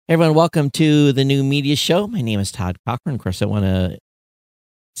Everyone, welcome to the New Media Show. My name is Todd Cochran. Of course, I want to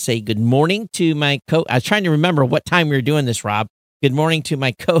say good morning to my I was trying to remember what time we were doing this, Rob. Good morning to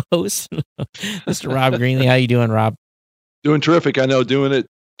my co-host, Mr. Rob Greenlee. How you doing, Rob? Doing terrific. I know doing it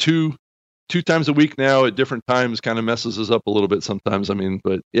two times a week now at different times kind of messes us up a little bit sometimes. I mean,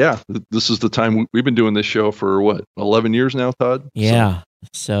 but yeah, this is the time we've been doing this show for what, 11 years now, Todd? Yeah.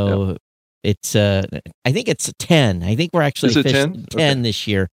 So it's I think it's 10. I think we're actually 10 okay. This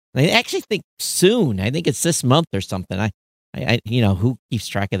year. I actually think soon. I think it's this month or something. I who keeps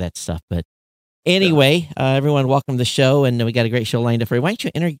track of that stuff? But anyway, everyone, welcome to the show, and we got a great show lined up for you. Why don't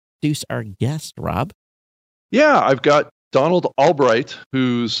you introduce our guest, Rob? Yeah, I've got Donald Albright,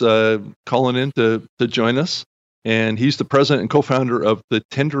 who's calling in to join us, and he's the president and co-founder of the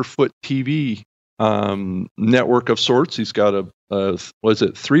Tenderfoot TV network of sorts. He's got what is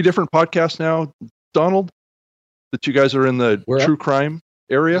it, 3 different podcasts now, Donald, that you guys are in the true crime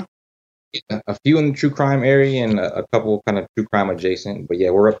area? A few in the true crime area and a couple kind of true crime adjacent. But yeah,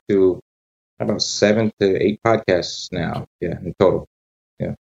 we're up to about 7 to 8 podcasts now. Yeah, in total.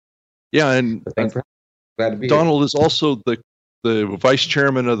 Yeah. Yeah, and glad to be Donald here. is also the vice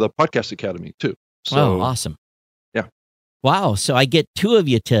chairman of the Podcast Academy too. So, awesome. Yeah. Wow. So I get 2 of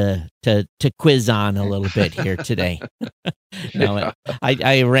you to quiz on a little bit here today. No,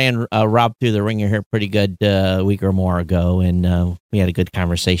 I ran Rob through the ringer here pretty good a week or more ago, and we had a good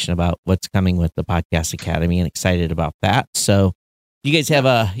conversation about what's coming with the Podcast Academy, and excited about that. So you guys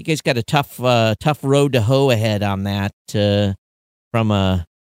got a tough road to hoe ahead on that from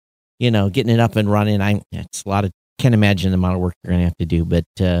getting it up and running. It's a lot of, can't imagine the amount of work you're gonna have to do, but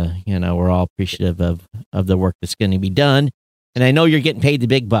we're all appreciative of the work that's going to be done. And I know you're getting paid the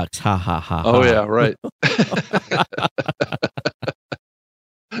big bucks. Ha, ha, ha. Oh, yeah, right.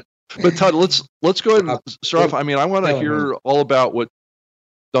 But Todd, let's go ahead and start off. I mean, I want to hear all about what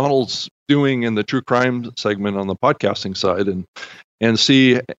Donald's doing in the true crime segment on the podcasting side, and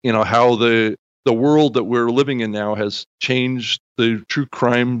see, how the world that we're living in now has changed the true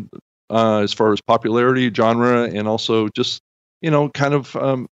crime as far as popularity, genre, and also just, kind of,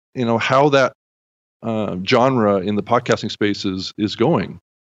 how that genre in the podcasting space is going.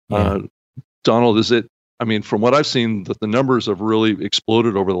 Yeah. Donald, from what I've seen, that the numbers have really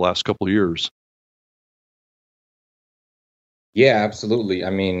exploded over the last couple of years. Yeah, absolutely. I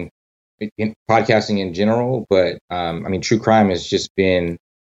mean, in podcasting in general, but true crime has just been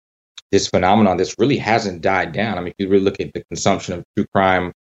this phenomenon that's really hasn't died down. I mean, if you really look at the consumption of true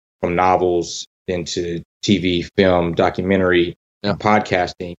crime from novels into TV, film, documentary, and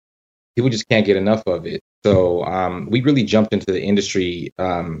podcasting, people just can't get enough of it. So we really jumped into the industry.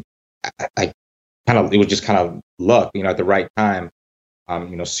 It was just kind of luck, at the right time.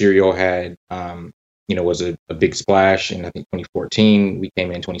 Serial had, was a big splash in, I think, 2014. We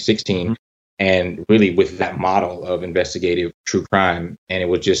came in 2016, and really with that model of investigative true crime. And it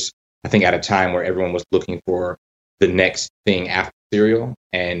was just, I think, at a time where everyone was looking for the next thing after Serial.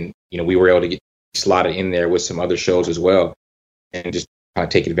 And, we were able to get slotted in there with some other shows as well, and just kind of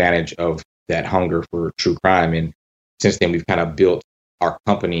take advantage of that hunger for true crime. And since then, we've kind of built our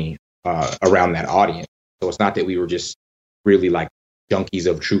company around that audience. So it's not that we were just really like junkies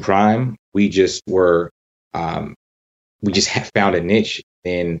of true crime. We just were, we just found a niche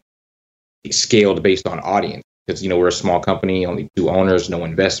and scaled based on audience. Because, we're a small company, only 2 owners, no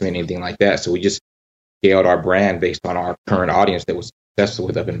investment, anything like that. So we just scaled our brand based on our current audience that was successful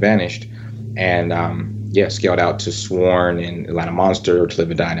with Up and Vanished. And scaled out to Sworn and Atlanta Monster, To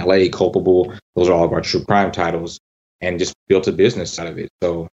Live and Die in LA, Culpable. Those are all of our true crime titles, and just built a business out of it.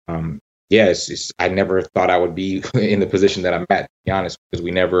 So I never thought I would be in the position that I'm at, to be honest, because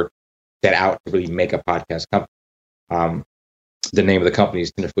we never set out to really make a podcast company. The name of the company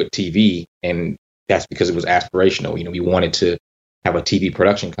is Tenderfoot TV, and that's because it was aspirational. We wanted to have a TV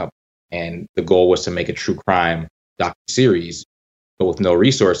production company, and the goal was to make a true crime docu-series. But with no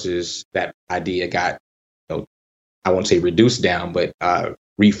resources, that idea got, I won't say reduced down, but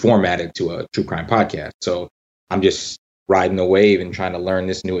reformatted to a true crime podcast. So I'm just riding the wave and trying to learn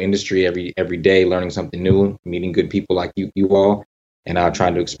this new industry every day, learning something new, meeting good people like you all, and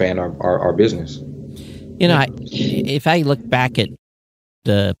trying to expand our business. If I look back at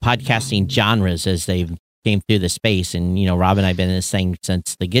the podcasting genres as they've came through the space, and Rob and I've been in this thing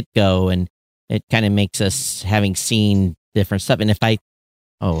since the get-go, and it kind of makes us, having seen different stuff. And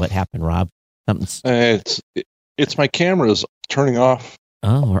what happened, Rob? Something's it's my camera's turning off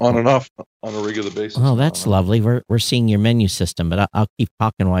on and off on a regular basis. Oh, that's lovely. We're seeing your menu system, but I'll keep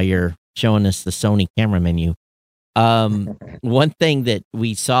talking while you're showing us the Sony camera menu. One thing that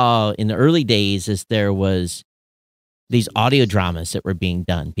we saw in the early days is there was these audio dramas that were being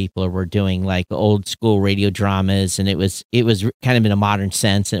done. People were doing like old school radio dramas, and it was kind of in a modern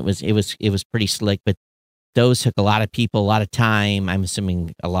sense, and it was pretty slick. But those took a lot of people, a lot of time. I'm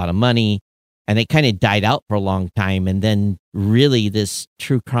assuming a lot of money, and they kind of died out for a long time. And then really, this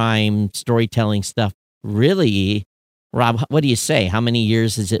true crime storytelling stuff really, Rob, what do you say? How many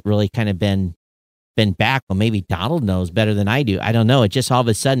years has it really kind of been back? Well, maybe Donald knows better than I do. I don't know. It just all of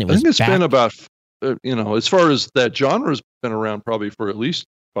a sudden it was. I think it's back. been about, as far as that genre's been around, probably for at least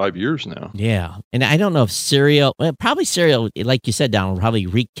 5 years now. Yeah, and I don't know if Serial, probably Serial, like you said, Donald, probably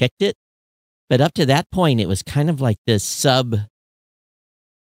re-kicked it, but up to that point, it was kind of like this sub.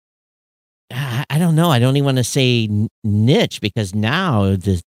 I don't know. I don't even want to say niche, because now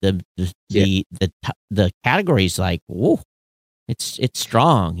the category's like, whoa, it's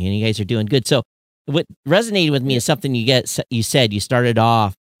strong, and you guys are doing good. So what resonated with me is something you said you started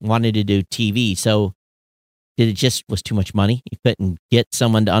off wanted to do TV. So did it just was too much money? You couldn't get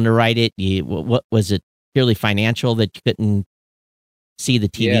someone to underwrite it? What was it, purely financial, that you couldn't see the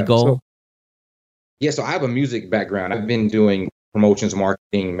TV goal? So I have a music background. I've been doing promotions,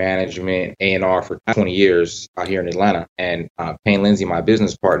 marketing, management, A&R for 20 years out here in Atlanta. And Payne Lindsay, my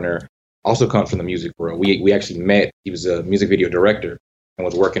business partner, also comes from the music world. We actually met. He was a music video director and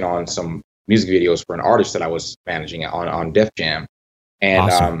was working on some music videos for an artist that I was managing on Def Jam.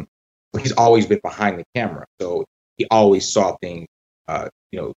 And awesome. He's always been behind the camera. So he always saw things,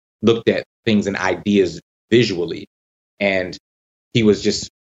 looked at things and ideas visually. And he was just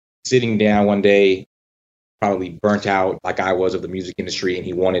sitting down one day, probably burnt out like I was of the music industry, and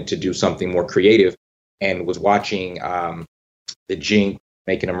he wanted to do something more creative, and was watching the Jink,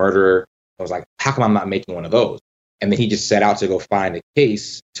 Making a Murderer. I was like, how come I'm not making one of those? And then he just set out to go find a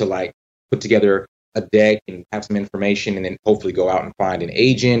case to like put together a deck and have some information, and then hopefully go out and find an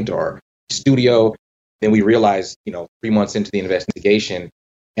agent or studio. Then we realized, 3 months into the investigation,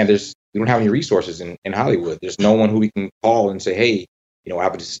 and we don't have any resources in Hollywood. There's no one who we can call and say, hey, I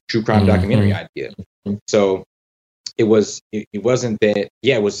have this true crime documentary idea. So it wasn't that,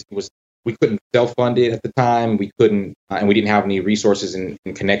 it was, we couldn't self-fund it at the time. We couldn't, and we didn't have any resources and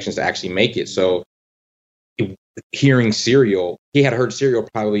connections to actually make it. So hearing Serial, he had heard Serial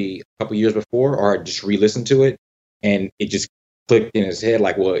probably a couple years before, or just re-listened to it. And it just clicked in his head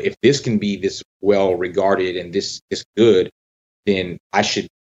like, well, if this can be this well regarded and this good, then I should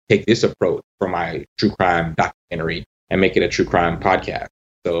take this approach for my true crime documentary and make it a true crime podcast.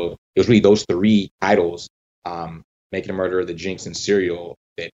 So it was really those three titles, Making a Murderer, The Jinx, and Serial,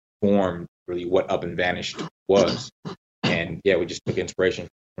 that formed really what Up and Vanished was. And we just took inspiration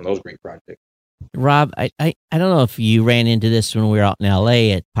from those great projects. Rob, I don't know if you ran into this when we were out in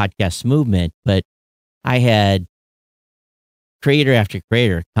LA at Podcast Movement, but I had creator after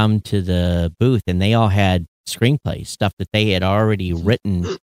creator come to the booth, and they all had screenplays, stuff that they had already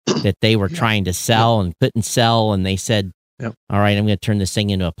written that they were trying to sell and couldn't sell. And they said, all right, I'm going to turn this thing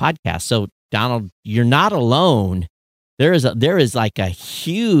into a podcast. So Donald, you're not alone. There is like a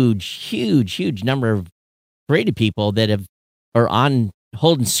huge number of creative people that are on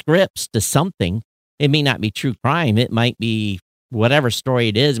holding scripts to something. It may not be true crime. It might be whatever story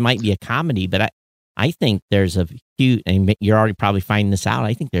it is. It might be a comedy, but I think there's a huge, and you're already probably finding this out,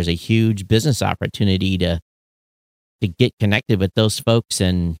 I think there's a huge business opportunity to get connected with those folks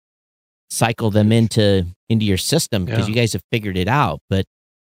and cycle them into your system, because you guys have figured it out. But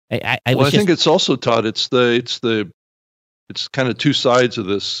I think it's also, Todd, it's kind of two sides of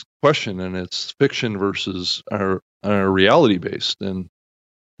this question, and it's fiction versus our reality based. And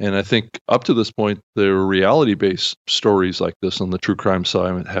I think up to this point, the reality based stories like this on the true crime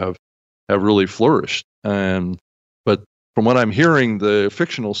side have really flourished. But from what I'm hearing, the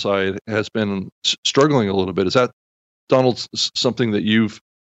fictional side has been struggling a little bit. Is that, Donald, something that you've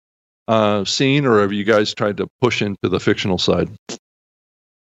seen, or have you guys tried to push into the fictional side?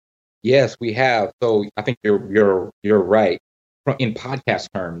 Yes, we have. So I think you're right. In podcast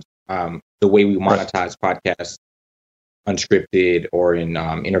terms, the way we monetize podcasts, unscripted or in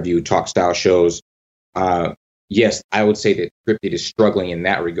interview talk style shows, yes, I would say that scripted is struggling in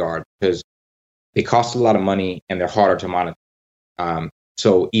that regard, because they cost a lot of money and they're harder to monetize.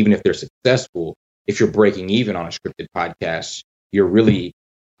 So even if they're successful, if you're breaking even on a scripted podcast, you're really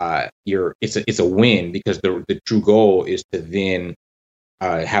it's a win, because the true goal is to then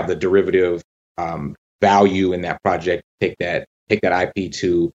have the derivative value in that project, take that IP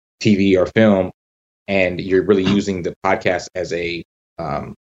to TV or film, and you're really using the podcast as a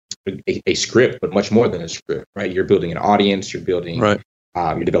script, but much more than a script, right? You're building an audience, you're building, you're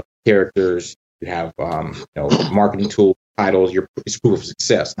developing characters, you have marketing tools, titles. It's proof of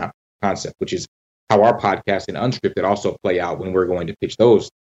success, not concept, which is how our podcast and unscripted also play out when we're going to pitch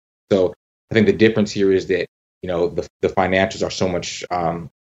those. So I think the difference here is that, the financials are so much,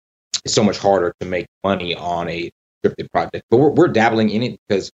 it's so much harder to make money on a scripted project, but we're dabbling in it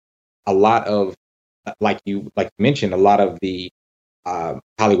because a lot of, like you mentioned, a lot of the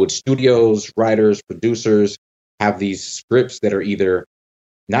Hollywood studios, writers, producers have these scripts that are either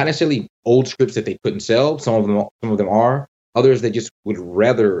not necessarily old scripts that they couldn't sell. Some of them are. Others they just would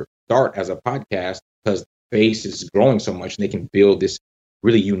rather start as a podcast because the base is growing so much, and they can build this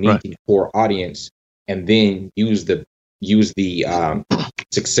really unique and core audience, and then use the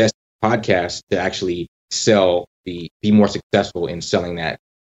success podcast to actually be more successful in selling that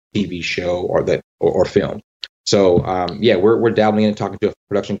TV show or film. So we're dabbling in, talking to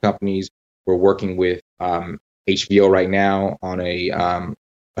production companies. We're working with HBO right now on a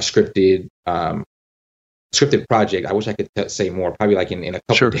scripted project. I wish I could say more. Probably like in a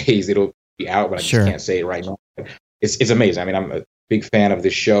couple of days it'll be out, but I just can't say it right now. It's amazing. I mean, I'm a big fan of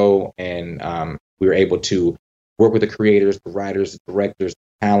this show, and we were able to work with the creators, the writers, the directors,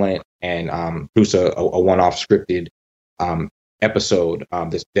 the talent, and produce a one-off scripted episode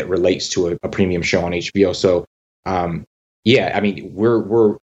that relates to a premium show on HBO. So I mean,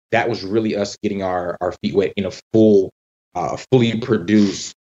 we're that was really us getting our feet wet in a fully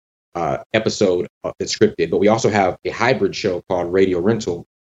produced episode that's scripted. But we also have a hybrid show called Radio Rental,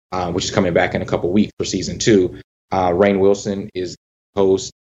 which is coming back in a couple weeks for season 2. Rainn Wilson is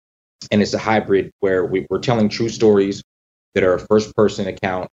host, and it's a hybrid where we're telling true stories that are first person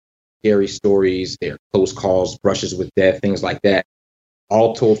account, scary stories, they're close calls, brushes with death, things like that,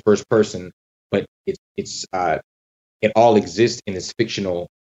 all told first person, but it all exists in this fictional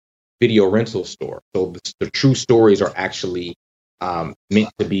video rental store. So the true stories are actually meant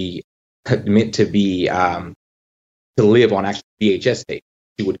to live on actual VHS tape.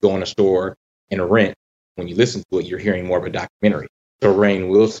 You would go in a store and rent. When you listen to it, you're hearing more of a documentary. So Rainn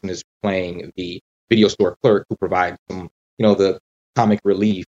Wilson is playing the video store clerk who provides some, the comic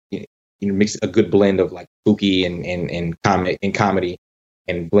relief. Mix a good blend of like spooky and comedy,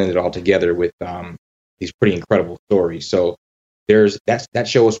 and blend it all together with these pretty incredible stories. So that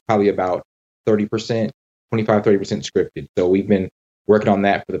show is probably about 30%, 25, 30% scripted. So we've been working on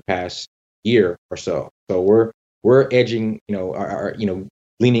that for the past year or so. So we're edging,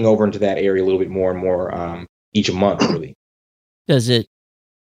 leaning over into that area a little bit more and more each month, really. Does it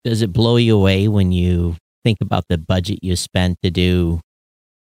blow you away when you think about the budget you spent to do,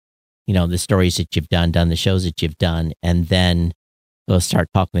 the stories that you've done the shows that you've done, and then go start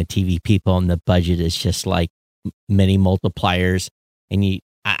talking to TV people, and the budget is just like many multipliers, and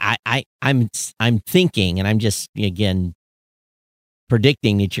I'm thinking, and I'm just again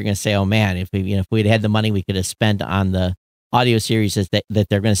predicting that you're going to say, oh man, if we'd had the money we could have spent on the audio series that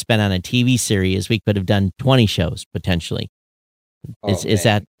they're going to spend on a TV series, we could have done 20 shows potentially. Is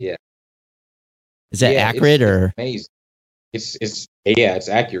that accurate? Or amazing. It's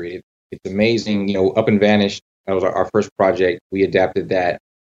accurate. It's amazing. Up and Vanished, that was our first project. We adapted that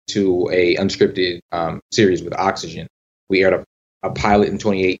to a unscripted series with Oxygen. We aired a pilot in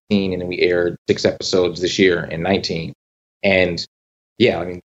 2018, and then we aired 6 episodes this year in 19. And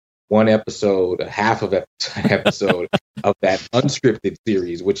one episode, half of an episode of that unscripted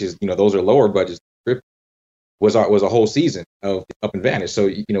series, which is, those are lower budget script, was a whole season of Up and Vanished. So,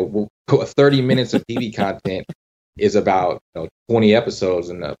 30 minutes of TV content is about 20 episodes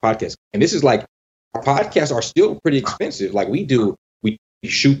in the podcast. And this is like, our podcasts are still pretty expensive. Like we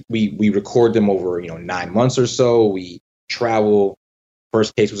record them over, 9 months or so. We travel.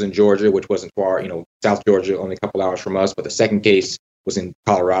 First case was in Georgia, which wasn't far, South Georgia, only a couple hours from us. But the second case was in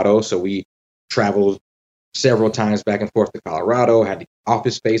Colorado. So we traveled several times back and forth to Colorado, had the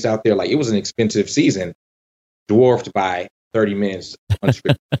office space out there. Like it was an expensive season, dwarfed by 30 minutes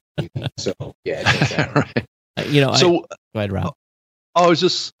unscripted TV. So it's insane. Right. Go ahead, Rob. I was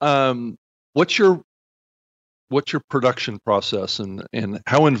just, what's your production process, and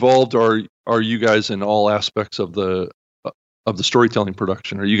how involved are you guys in all aspects of the storytelling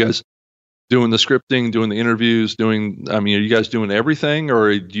production? Are you guys doing the scripting, doing the interviews, are you guys doing everything,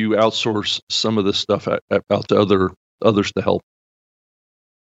 or do you outsource some of this stuff out to others to help?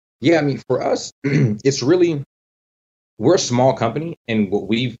 Yeah, I mean, for us, it's really, we're a small company, and what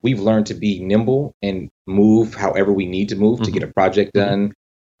we've learned to be nimble and move however we need to move to get a project done.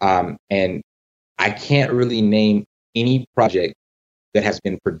 And I can't really name any project that has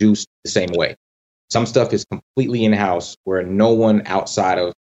been produced the same way. Some stuff is completely in-house where no one outside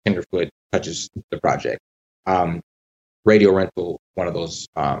of Tenderfoot touches the project. Radio Rental, one of those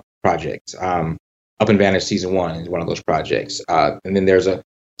projects. Up and Vanished season 1 is one of those projects. And then there's a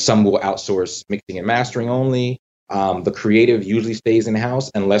Some will outsource mixing and mastering only. The creative usually stays in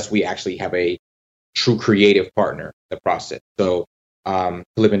house unless we actually have a true creative partner in the process. So To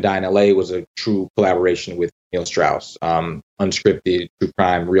Live and Die in LA was a true collaboration with Neil Strauss. Unscripted, true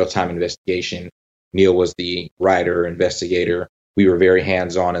crime, real-time investigation. Neil was the writer, investigator. We were very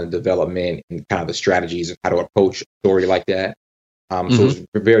hands-on in the development and kind of the strategies of how to approach a story like that. So it was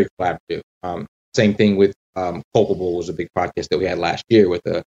very collaborative. Same thing with Culpable was a big podcast that we had last year with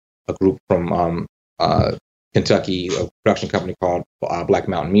a group from Kentucky, a production company called Black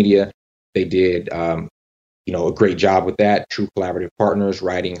Mountain Media. They did, a great job with that. True collaborative partners,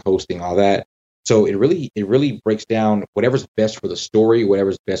 writing, hosting, all that. So it really breaks down whatever's best for the story,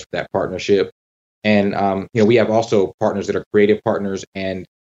 whatever's best for that partnership. And we have also partners that are creative partners and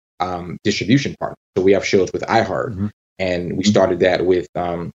distribution partners. So we have shows with iHeart, and we started that with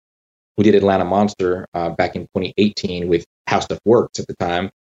we did Atlanta Monster back in 2018 with How Stuff Works at the time.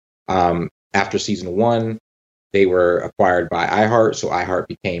 After season 1, they were acquired by iHeart, so iHeart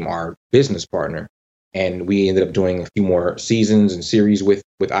became our business partner, and we ended up doing a few more seasons and series with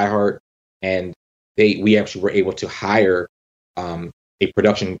iHeart, and we actually were able to hire a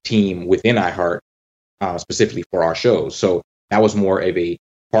production team within iHeart specifically for our shows. So that was more of a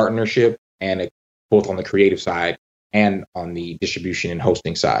partnership, and both on the creative side and on the distribution and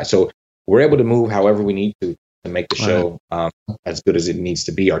hosting side. So we're able to move however we need to make the show as good as it needs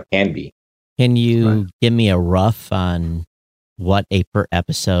to be or can be. Can you give me a rough on what a per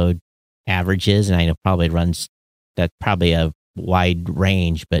episode average is? And I know probably runs that's probably a wide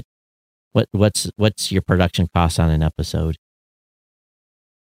range, but what's your production cost on an episode?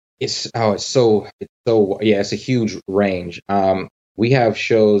 It's a huge range. We have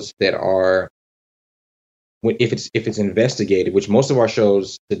shows that are, if it's investigative, which most of our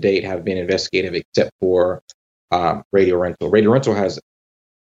shows to date have been investigative, except for Radio Rental. Radio Rental has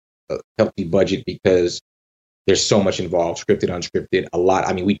a healthy budget because there's so much involved, scripted, unscripted, a lot.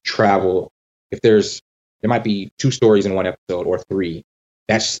 I mean, we travel. If there might be 2 stories in one episode or 3,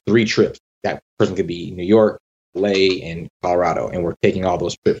 that's 3 trips. That person could be New York, LA, and Colorado, and we're taking all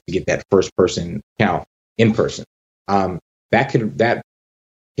those trips to get that first person count in person. That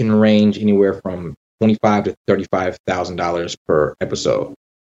can range anywhere from $25,000 to $35,000 per episode.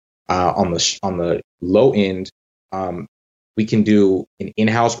 On the low end, we can do an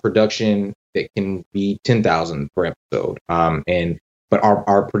in-house production that can be $10,000 per episode. But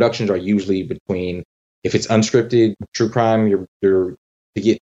our productions are usually between, if it's unscripted true crime, you're to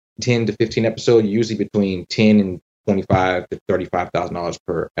get 10 to 15 episodes, usually between $10,000 and $25,000 to $35,000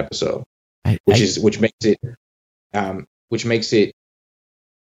 per episode, which makes it,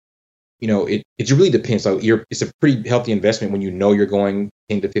 it really depends. So it's a pretty healthy investment when you're going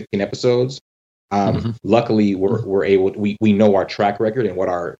 10 to 15 episodes. Luckily, we're able. We know our track record and what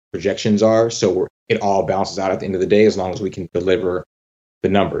our projections are, so it all balances out at the end of the day as long as we can deliver the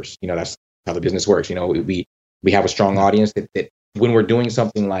numbers. That's how the business works. We have a strong audience that when we're doing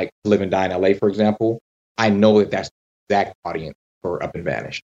something like Live and Die in LA, for example, I know that's the exact audience for Up and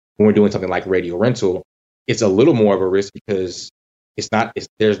Vanish. When we're doing something like Radio Rental, it's a little more of a risk because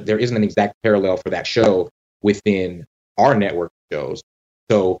there isn't an exact parallel for that show within our network shows.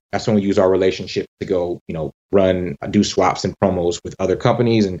 So that's when we use our relationship to go, do swaps and promos with other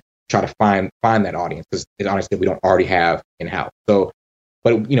companies and try to find that audience, because it's honestly we don't already have in-house. So,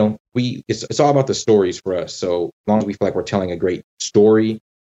 but it's all about the stories for us. So as long as we feel like we're telling a great story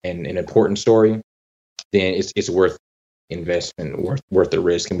and an important story, then it's worth investment, worth the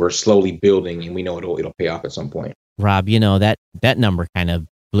risk, and we're slowly building, and we know it'll pay off at some point. Rob, that number kind of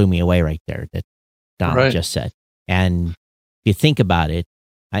blew me away right there that Donald just said. And if you think about it,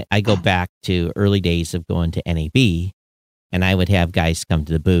 I go back to early days of going to NAB, and I would have guys come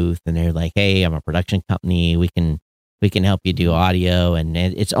to the booth and they're like, "Hey, I'm a production company. We can help you do audio, and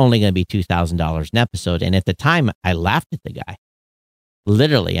it's only going to be $2,000 an episode." And at the time, I laughed at the guy.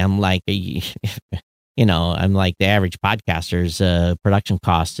 Literally, I'm like, I'm like, the average podcaster's production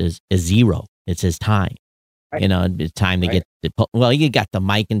cost is zero. It's his time. It's time to get you got the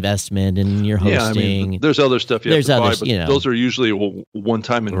mic investment and your hosting. There's other stuff you have to buy, but those are usually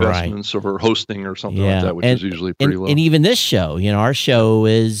one-time investments or hosting or something like that, which is usually pretty low. And even this show, our show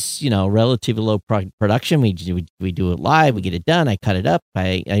is, relatively low production. We do it live, we get it done, I cut it up.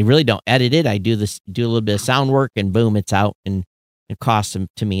 I really don't edit it. I do a little bit of sound work, and boom, it's out, and it costs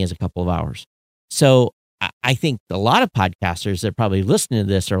to me as a couple of hours. So I think a lot of podcasters that probably listening to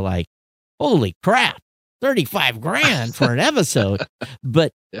this are like, holy crap, $35,000 for an episode.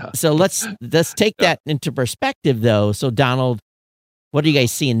 But so let's take that into perspective, though. So Donald, what are you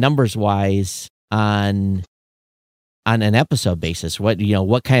guys seeing numbers wise on on an episode basis? What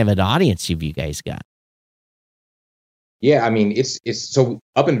kind of an audience have you guys got? Yeah, I mean, it's so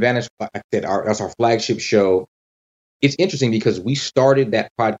Up and Vanish, like I said, that's our flagship show. It's interesting because we started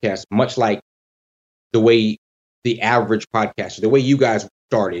that podcast much like the way the average podcaster, the way you guys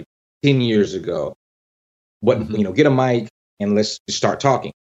started 10 years ago. Get a mic and let's just start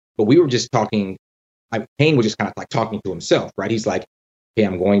talking. But we were just talking. Kane was just kind of like talking to himself, right? He's like, "Hey,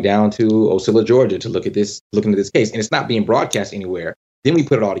 I'm going down to Ocilla, Georgia, to look into this case, and it's not being broadcast anywhere." Then we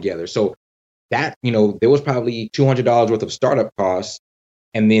put it all together. So that there was probably $200 worth of startup costs,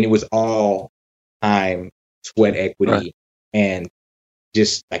 and then it was all time, sweat equity, right. And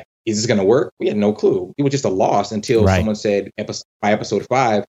just like, is this going to work? We had no clue. It was just a loss until someone said by episode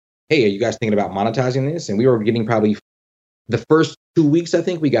 5, "Hey, are you guys thinking about monetizing this?" And we were getting probably the first 2 weeks, I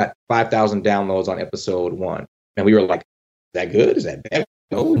think we got 5,000 downloads on episode 1. And we were like, "Is that good? Is that bad?"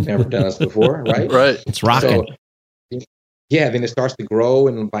 No, we've never done this before, right? Right. It's rocking. So, yeah, then it starts to grow.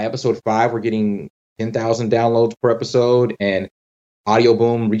 And by episode 5, we're getting 10,000 downloads per episode. And Audio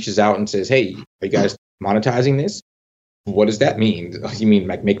Boom reaches out and says, "Hey, are you guys monetizing this?" What does that mean? You mean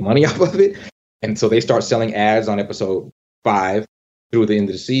like make money off of it? And so they start selling ads on episode 5 through the end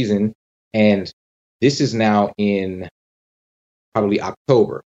of the season. And this is now in probably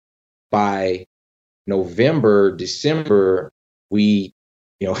October. By November, December,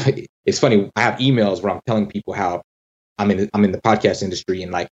 it's funny. I have emails where I'm telling people how I'm in the podcast industry,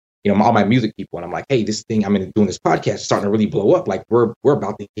 and like, all my music people, and I'm like, "Hey, this thing doing this podcast is starting to really blow up. Like we're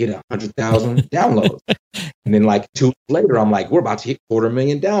about to hit 100,000 downloads." And then like 2 weeks later, I'm like, "We're about to hit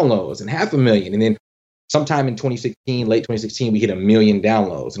 250,000 downloads and 500,000." And then sometime in 2016, late 2016, we hit 1 million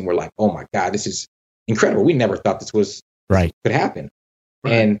downloads, and we're like, "Oh my God, this is incredible. We never thought this could happen."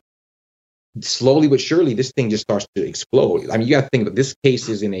 Right. And slowly but surely, this thing just starts to explode. I mean, you got to think that this case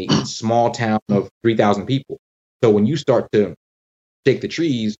is in a small town of 3,000 people. So when you start to shake the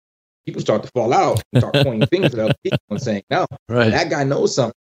trees, people start to fall out and start pointing fingers at other people and saying, "No, that guy knows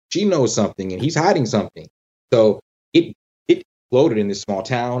something. She knows something, and he's hiding something." So it exploded in this small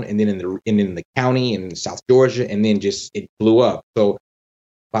town, and then in the county in South Georgia, and then just it blew up. So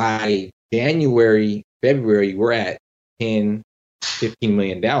by January, February, we're at 10, 15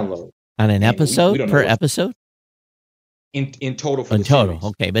 million downloads on an episode per episode. In total for in the total,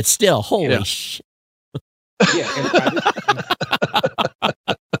 series. Okay, but still, holy shit. Yeah.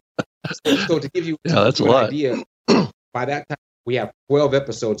 So to give you that's a an lot. idea, by that time we have 12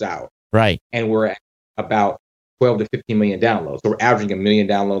 episodes out, right? And we're at about 12 to 15 million downloads. So we're averaging 1 million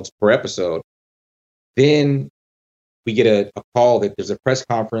downloads per episode. Then we get a call that there's a press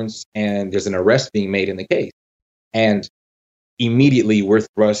conference and there's an arrest being made in the case, and immediately we're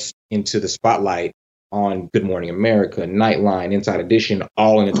thrust into the spotlight on Good Morning America, Nightline, Inside Edition,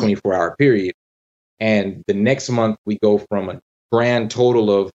 all in a 24-hour period. And the next month, we go from a grand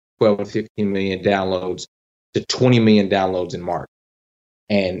total of 12 to 15 million downloads to 20 million downloads in March,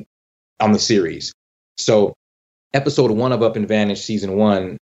 and on the series. So episode 1 of Up and Vanish season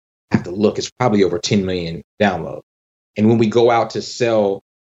 1, I have to look, it's probably over 10 million downloads. And when we go out to sell,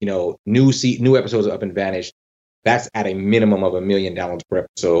 new episodes of Up and Vanish, that's at a minimum of 1 million downloads per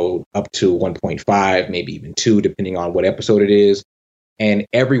episode, up to 1.5, maybe even 2, depending on what episode it is. And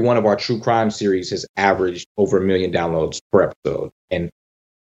every one of our true crime series has averaged over 1 million downloads per episode. And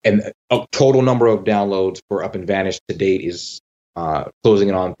a total number of downloads for Up and Vanish to date is closing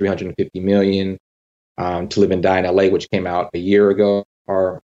in on 350 million. To Live and Die in LA, which came out a year ago,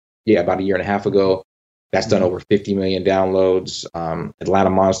 about a year and a half ago. That's done over 50 million downloads.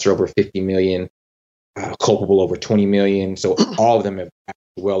 Atlanta Monster over 50 million. Culpable over 20 million. So all of them have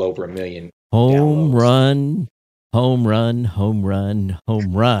well over 1 million. Home downloads. run, home run, home run,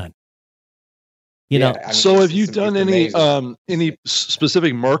 home run. So have you done any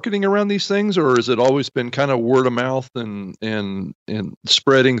specific marketing around these things, or has it always been kind of word of mouth and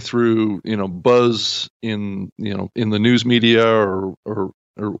spreading through, buzz in the news media, or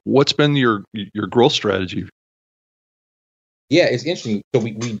what's been your growth strategy? Yeah, it's interesting. So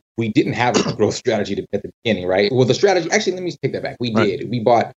we didn't have a growth strategy at the beginning, right? Well, the strategy, actually, let me take that back. We did. We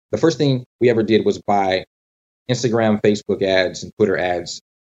bought, the first thing we ever did was buy Instagram, Facebook ads, and Twitter ads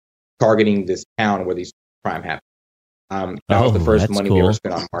targeting this town where these crime happened. That was the first money we ever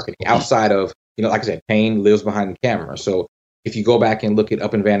spent on marketing. Outside of, like I said, Payne lives behind the camera. So if you go back and look at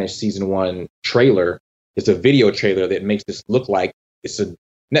Up and Vanish season 1 trailer, it's a video trailer that makes this look like it's a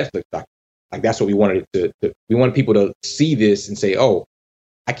Netflix documentary. Like that's what we wanted it to. We wanted people to see this and say, "Oh,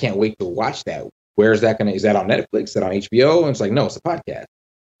 I can't wait to watch that. Where is that is that on Netflix? Is that on HBO?" And it's like, no, it's a podcast.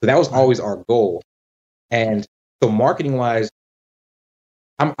 So that was always our goal. And so marketing wise,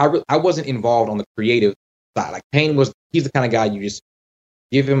 I wasn't involved on the creative side. Like he's the kind of guy you just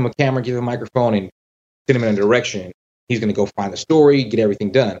give him a camera, give him a microphone, and send him in a direction. He's going to go find the story, get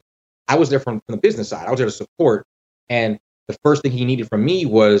everything done. I was there from the business side. I was there to support. And the first thing he needed from me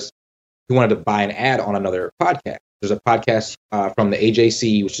was he wanted to buy an ad on another podcast. There's a podcast from the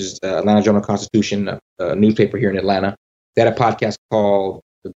AJC, which is Atlanta Journal-Constitution, a newspaper here in Atlanta. They had a podcast called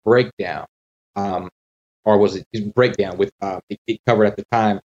The Breakdown, or was it Breakdown? With it covered at the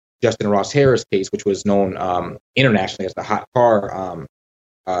time Justin Ross Harris case, which was known internationally as the hot car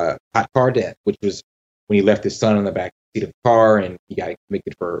death, which was when he left his son in the back seat of the car and he got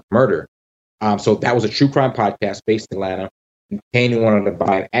convicted for murder. So that was a true crime podcast based in Atlanta. And Kane wanted to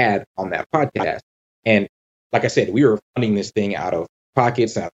buy an ad on that podcast. And like I said, we were funding this thing out of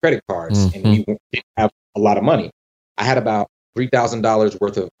pockets and out of credit cards, and we didn't have a lot of money. I had about $3,000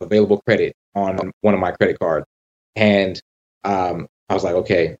 worth of available credit on one of my credit cards. And I was like,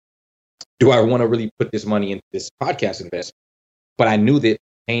 okay, do I want to really put this money into this podcast investment? But I knew that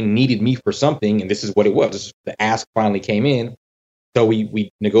Kane needed me for something, and this is what it was. The ask finally came in. So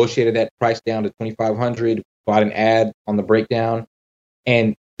we negotiated that price down to $2,500, bought an ad on The Breakdown,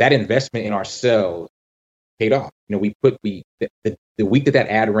 and that investment in ourselves paid off. You know, the week that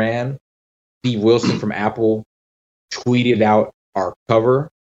ad ran, Steve Wilson from Apple tweeted out our cover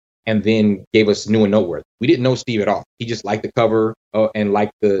and then gave us New and Noteworthy. We didn't know Steve at all. He just liked the cover and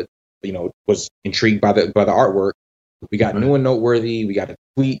liked was intrigued by the artwork. We got New and Noteworthy. We got a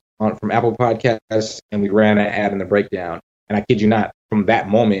tweet from Apple Podcasts, and we ran an ad in The Breakdown. And I kid you not, from that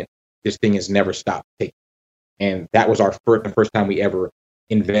moment, this thing has never stopped taking. And that was the first time we ever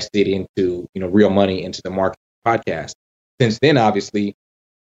invested into real money into the market podcast. Since then, obviously,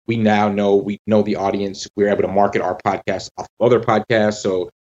 we know the audience. We're able to market our podcast off of other podcasts. So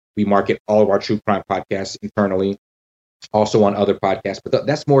we market all of our true crime podcasts internally, also on other podcasts. But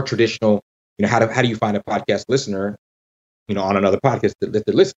that's more traditional. How do you find a podcast listener, on another podcast that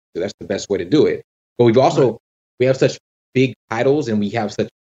they're listening to? That's the best way to do it. But we have such big titles, and we have such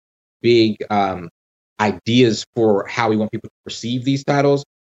big ideas for how we want people to perceive these titles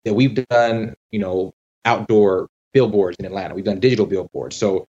that we've done, outdoor billboards in Atlanta. We've done digital billboards.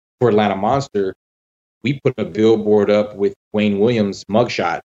 So for Atlanta Monster, we put a billboard up with Wayne Williams'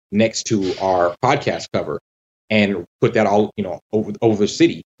 mugshot next to our podcast cover and put that all, over the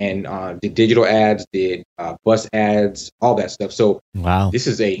city, and did digital ads, did bus ads, all that stuff. So wow, this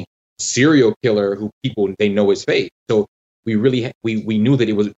is a serial killer who they know his face. So we really, we knew that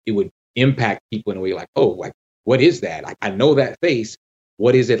it would impact people in a way like, oh, like, what is that? Like, I know that face.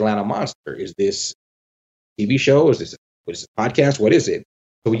 What is Atlanta Monster? Is this TV show? Is this a podcast? What is it?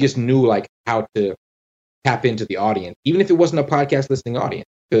 So we just knew like how to tap into the audience, even if it wasn't a podcast listening audience,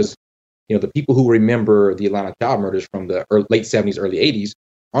 because the people who remember the Atlanta child murders from the late 70s, early 80s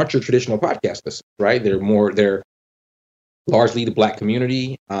aren't your traditional podcast listeners, right? They're largely the Black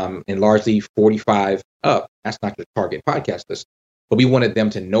community, and largely 45 up. That's not your target podcast listener. But we wanted them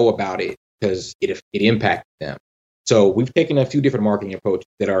to know about it because it impacted them. So we've taken a few different marketing approaches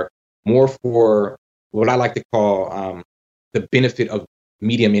that are more for what I like to call the benefit of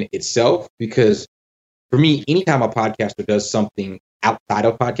medium in itself. Because for me, anytime a podcaster does something outside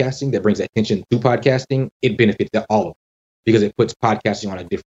of podcasting that brings attention to podcasting, it benefits all of them because it puts podcasting on a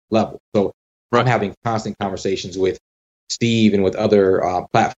different level. So I'm having constant conversations with Steve and with other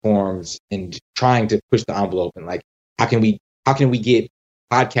platforms and trying to push the envelope and like, how can we get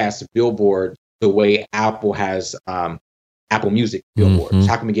podcasts billboard the way Apple has Apple Music billboards? Mm-hmm.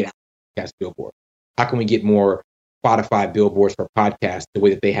 How can we get podcast billboard? How can we get more Spotify billboards for podcasts the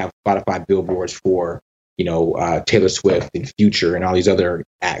way that they have Spotify billboards for Taylor Swift and Future and all these other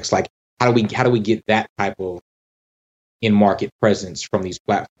acts? Like, how do we get that type of in market presence from these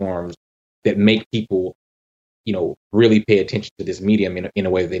platforms that make people really pay attention to this medium in a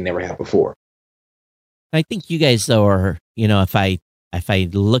way that they never have before? I think you guys, though, are, if I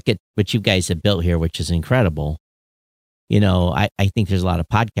look at what you guys have built here, which is incredible, I think there's a lot of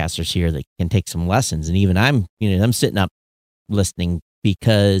podcasters here that can take some lessons. And even I'm sitting up listening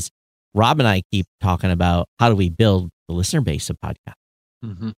because Rob and I keep talking about how do we build the listener base of podcasts.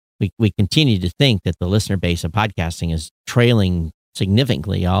 Mm-hmm. We continue to think that the listener base of podcasting is trailing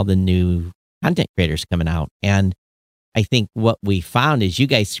significantly all the new content creators coming out. And I think what we found is you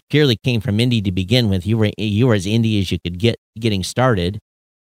guys purely came from indie to begin with. You were as indie as you could get getting started,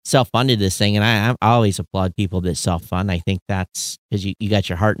 self-funded this thing. And I always applaud people that self-fund. I think that's because you got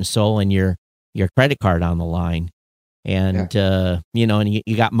your heart and soul and your credit card on the line. And, and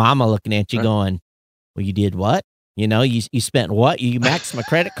you got mama looking at you going, well, you did what? You spent what? You maxed my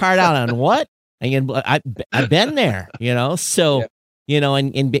credit card out on what? And I've been there, so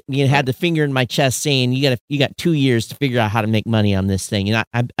and you had the finger in my chest saying you got 2 years to figure out how to make money on this thing. And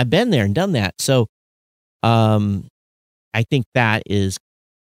I've been there and done that. So, I think that is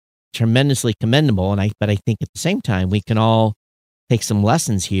tremendously commendable. But I think at the same time, we can all take some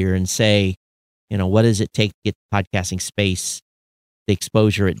lessons here and say, what does it take to get the podcasting space the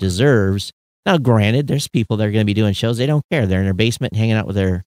exposure it deserves? Now, granted, there's people that are going to be doing shows. They don't care. They're in their basement hanging out with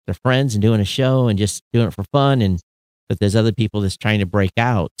their friends and doing a show and just doing it for fun. But there's other people that's trying to break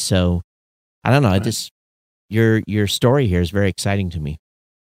out. So I don't know. Right. Your story here is very exciting to me.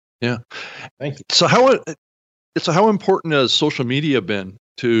 Yeah. Thank you. So how important has social media been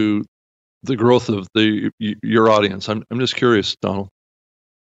to the growth of your audience? I'm just curious, Donald.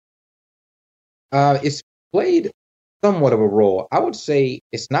 It's played somewhat of a role. I would say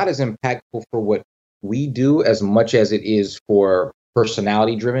it's not as impactful for what we do as much as it is for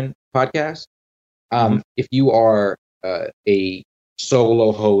personality-driven podcasts. If you are a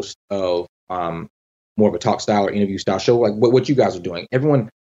solo host of more of a talk style or interview style show, like what you guys are doing,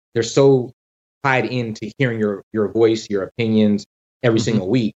 they're so tied into hearing your voice, your opinions every single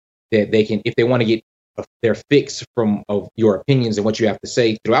week that they can, if they want to get their fix of your opinions and what you have to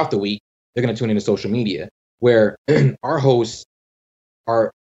say throughout the week, they're going to tune into social media. Where our hosts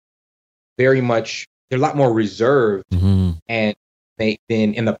are they're a lot more reserved, and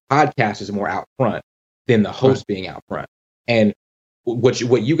in the podcast is more out front than the host being out front. And what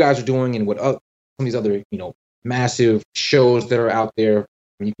you guys are doing, and what some of these other massive shows that are out there.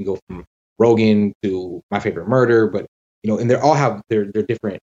 I mean, you can go from Rogan to My Favorite Murder, but and they all have their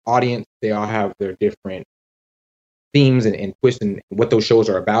different audience. They all have their different themes and twists and what those shows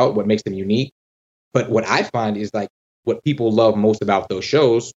are about, what makes them unique. But what I find is like what people love most about those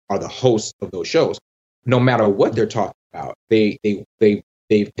shows are the hosts of those shows. No matter what they're talking about, they've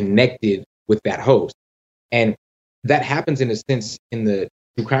connected with that host, and that happens in a sense in the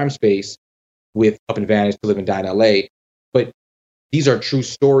true crime space with Up and Vanish, To Live and Die in LA. But these are true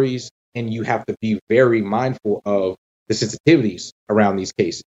stories, and you have to be very mindful of the sensitivities around these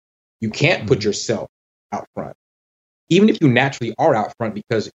cases. You can't put yourself out front. Even if you naturally are out front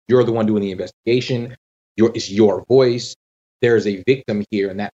because you're the one doing the investigation, it's your voice, there's a victim here,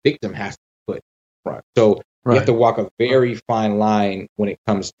 and that victim has to be put front. So you have to walk a very fine line when it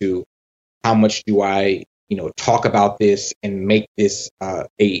comes to how much do I, talk about this and make this a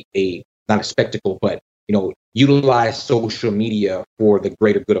not a spectacle, but utilize social media for the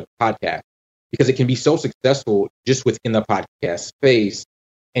greater good of the podcast, because it can be so successful just within the podcast space,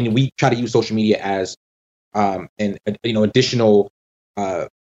 and we try to use social media as an additional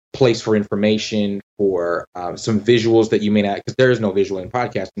place for information, for some visuals that you may not, because there is no visual in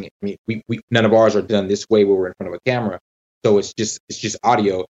podcasting. I mean, we none of ours are done this way where we're in front of a camera, so it's just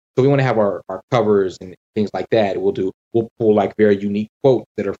audio. So we want to have our covers and things like that. We'll pull like very unique quotes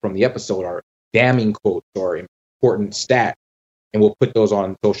that are from the episode, or damning quotes or important stats, and we'll put those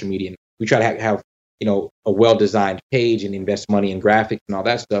on social media. And we try to have a well-designed page and invest money in graphics and all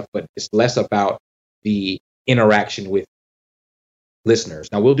that stuff, but it's less about the interaction with listeners.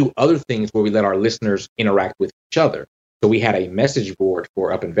 Now, we'll do other things where we let our listeners interact with each other. So we had a message board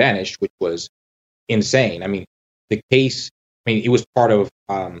for Up and Vanish, which was insane. I mean, the case, it was part of,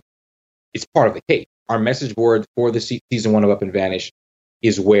 it's part of the case. Our message board for the season 1 of Up and Vanish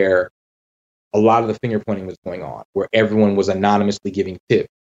is where a lot of the finger pointing was going on, where everyone was anonymously giving tips,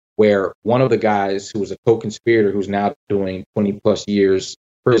 where one of the guys who was a co-conspirator who's now doing 20 plus years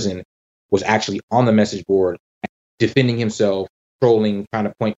prison was actually on the message board defending himself, trolling, trying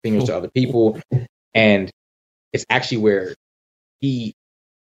to point fingers to other people. And it's actually where he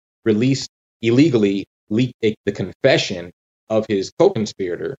illegally leaked the confession of his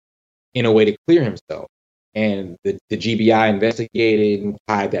co-conspirator in a way to clear himself. And the GBI investigated and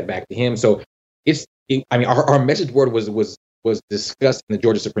tied that back to him. So our message board was discussed in the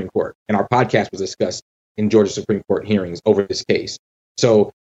Georgia Supreme Court, and our podcast was discussed in Georgia Supreme Court hearings over this case.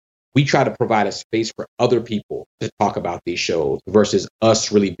 So we try to provide a space for other people to talk about these shows versus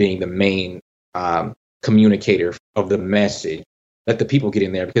us really being the main communicator of the message. Let the people get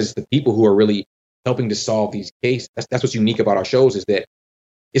in there, because the people who are really helping to solve these cases, that's what's unique about our shows, is that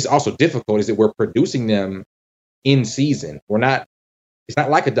it's also difficult, is that we're producing them in season. It's not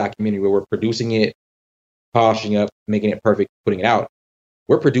like a documentary where we're producing it, polishing up, making it perfect, putting it out.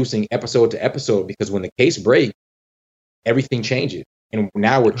 We're producing episode to episode, because when the case breaks, everything changes. And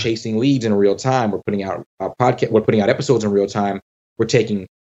now we're chasing leads in real time. We're putting out a podcast. We're putting out episodes in real time. We're taking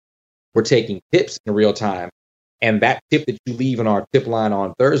tips in real time. And that tip that you leave in our tip line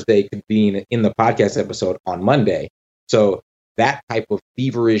on Thursday could be in the podcast episode on Monday. So that type of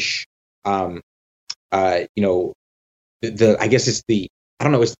feverish, I guess it's the, I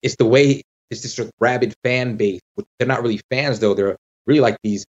don't know, it's the way, it's this sort of rabid fan base. They're not really fans though. They're really like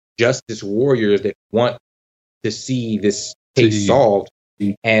these justice warriors that want to see this case solved,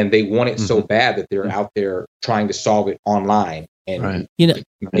 and they want it so bad that they're out there trying to solve it online and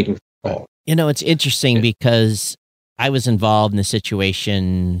making calls. It's interesting because I was involved in a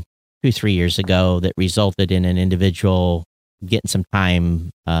situation 2-3 years ago that resulted in an individual getting some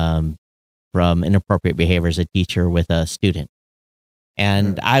time from inappropriate behavior as a teacher with a student.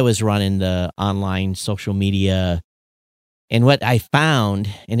 And I was running the online social media. And what I found,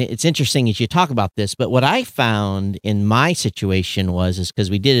 and it's interesting as you talk about this, but what I found in my situation is because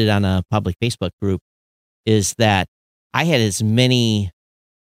we did it on a public Facebook group, is that I had as many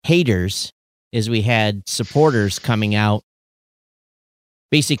haters as we had supporters coming out.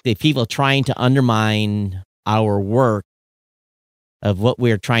 Basically, people trying to undermine our work of what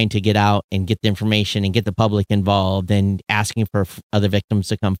we're trying to get out and get the information and get the public involved and asking for other victims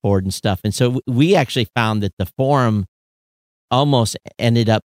to come forward and stuff. And so we actually found that the forum almost ended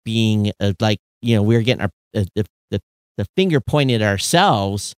up being we were getting the finger pointed at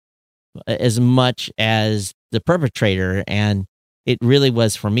ourselves as much as the perpetrator. And it really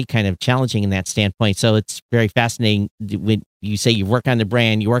was, for me, kind of challenging in that standpoint. So it's very fascinating when you say you work on the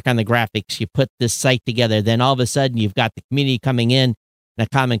brand, you work on the graphics, you put this site together, then all of a sudden you've got the community coming in and a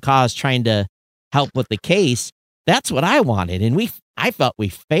common cause trying to help with the case. That's what I wanted. And I felt we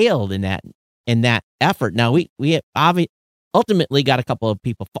failed in that effort. Now we ultimately got a couple of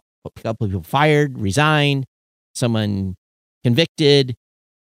people fired, resigned, someone convicted.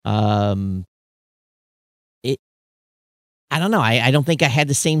 I don't know. I don't think I had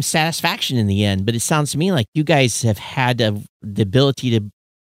the same satisfaction in the end, but it sounds to me like you guys have had the ability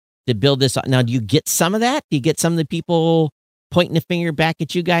to build this. Now, do you get some of that? Do you get some of the people pointing the finger back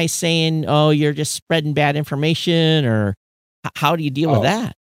at you guys saying, oh, you're just spreading bad information, or how do you deal with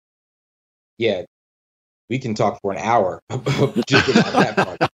that? Yeah, we can talk for an hour just about that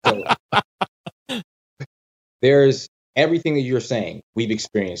part. So, there's everything that you're saying. We've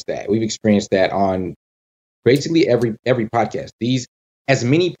experienced that. We've experienced that on basically every podcast. These, as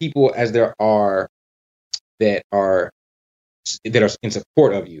many people as there are that are in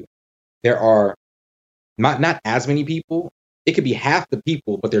support of you, there are not as many people. It could be half the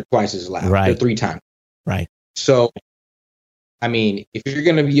people, but they're twice as loud. Right. They're 3 times. Right. So, I mean, if you're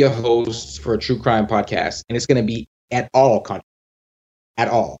going to be a host for a true crime podcast and it's going to be at all,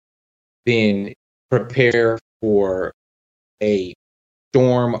 then prepare for a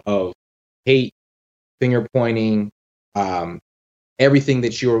storm of hate, finger pointing, everything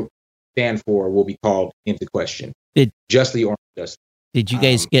that you're stand for will be called into question, justly or unjustly. Did you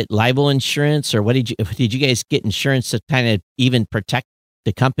guys get libel insurance, or what did you guys get insurance to kind of even protect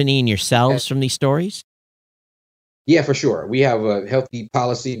the company and yourselves from these stories? Yeah, for sure. We have a healthy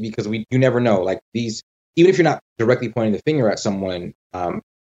policy because you never know. Like these, even if you're not directly pointing the finger at someone,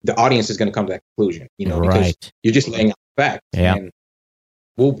 the audience is going to come to that conclusion. Because you're just laying out facts. Yeah. And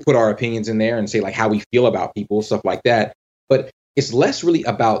we'll put our opinions in there and say like how we feel about people, stuff like that. But it's less really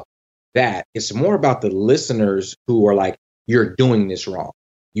about that. It's more about the listeners who are like, you're doing this wrong.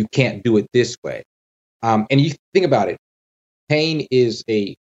 You can't do it this way. And you think about it. Payne is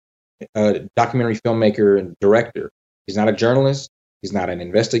a documentary filmmaker and director. He's not a journalist. He's not an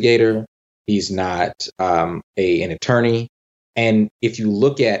investigator. He's not an attorney. And if you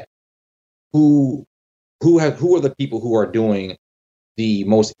look at who are the people who are doing the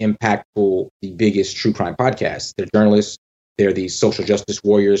most impactful, the biggest true crime podcasts, they're journalists. They're these social justice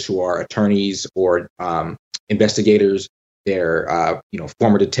warriors who are attorneys or investigators. They're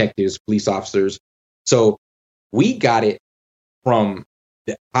former detectives, police officers. So we got it from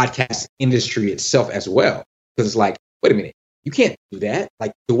the podcast industry itself as well. Because it's like, wait a minute, you can't do that.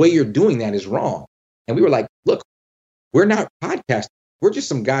 Like the way you're doing that is wrong. And we were like, look, we're not podcasting. We're just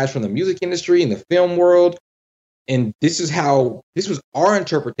some guys from the music industry and the film world. And this was our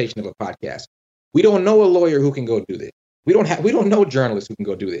interpretation of a podcast. We don't know a lawyer who can go do this. We don't know journalists who can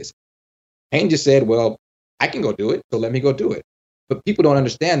go do this. Payne just said, well, I can go do it, so let me go do it. But people don't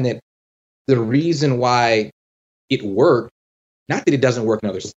understand that the reason why it worked, not that it doesn't work in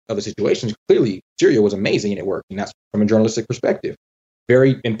other situations. Clearly, Serial was amazing and it worked, and that's from a journalistic perspective.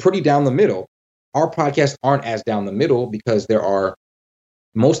 Pretty down the middle. Our podcasts aren't as down the middle because there are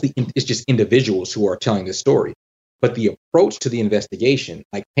it's just individuals who are telling the story. But the approach to the investigation,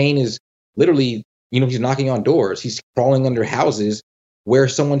 like Payne is literally, he's knocking on doors. He's crawling under houses where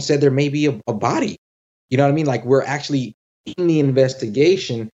someone said there may be a body. You know what I mean? Like we're actually in the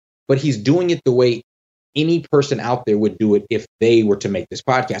investigation, but he's doing it the way any person out there would do it if they were to make this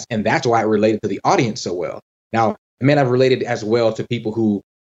podcast. And that's why it related to the audience so well. Now, may not have related as well to people who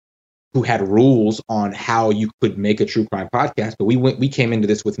had rules on how you could make a true crime podcast, but we came into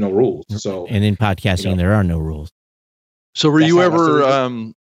this with no rules. So, and in podcasting, there are no rules. So were you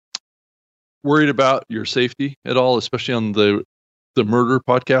ever worried about your safety at all, especially on the murder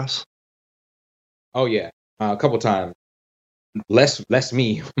podcasts? Oh yeah, a couple times. Less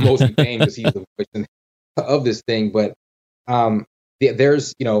me, mostly Payne, because he's the voice of this thing. But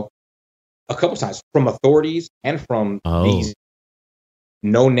there's a couple times from authorities and from these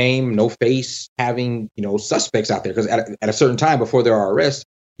no name, no face having suspects out there, because at a certain time before there are arrests,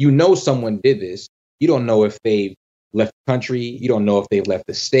 someone did this. You don't know if they've left the country. You don't know if they've left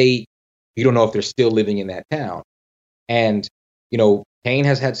the state. You don't know if they're still living in that town. And Payne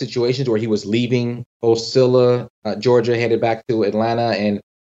has had situations where he was leaving Ocilla, Georgia, headed back to Atlanta, and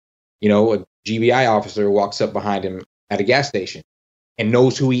a GBI officer walks up behind him at a gas station and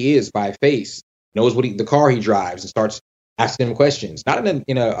knows who he is by face, knows the car he drives, and starts asking him questions, not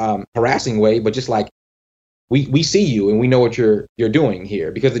in a harassing way, but just like, we see you and we know what you're doing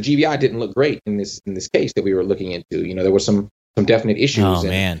here, because the GBI didn't look great in this case that we were looking into. There were some definite issues. Oh,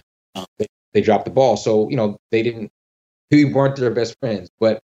 man. They dropped the ball. So, we weren't their best friends.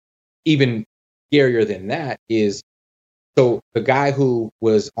 But even scarier than that is, so the guy who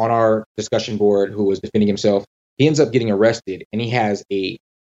was on our discussion board, who was defending himself, he ends up getting arrested, and he has a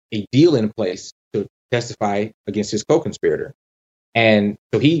deal in place to testify against his co-conspirator. And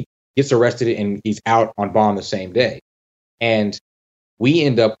so he gets arrested and he's out on bond the same day. And we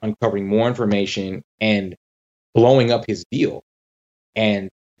end up uncovering more information and blowing up his deal. And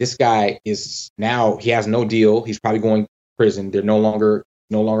this guy is now, he has no deal. He's probably going to prison. They're no longer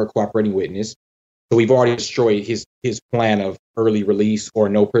cooperating witness. So we've already destroyed his plan of early release or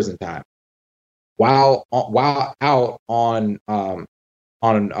no prison time. While out on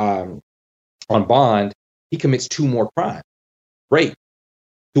bond, he commits 2 more crimes, rape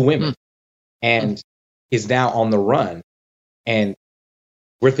 2 women, and is now on the run. And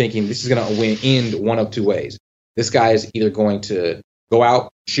we're thinking this is going to end one of 2 ways. This guy is either going to go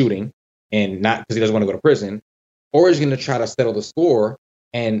out shooting, and not because he doesn't want to go to prison, or he's going to try to settle the score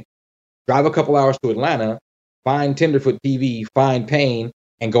and drive a couple hours to Atlanta, find Tenderfoot TV, find Payne,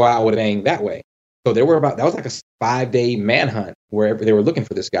 and go out with a bang that way. So that was like a 5-day manhunt wherever they were looking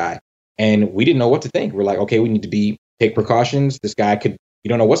for this guy. And we didn't know what to think. We're like, okay, we need to take precautions. This guy you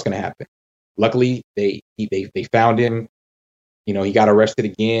don't know what's going to happen. Luckily, they found him. He got arrested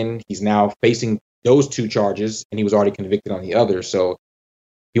again. He's now facing those 2 charges, and he was already convicted on the other. So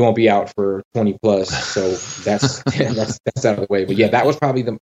he won't be out for 20 plus. So that's out of the way. But yeah, that was probably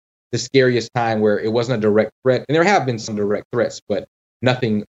the scariest time where it wasn't a direct threat. And there have been some direct threats, but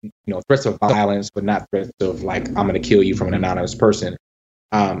nothing, threats of violence, but not threats of like, I'm going to kill you from an anonymous person.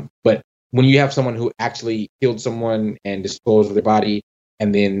 But when you have someone who actually killed someone and disposed of their body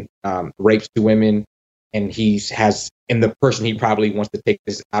and then rapes 2 women, and the person he probably wants to take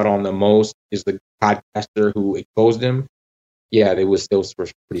this out on the most is the podcaster who exposed him. Yeah, those were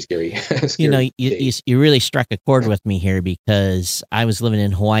pretty scary. You really struck a chord with me here, because I was living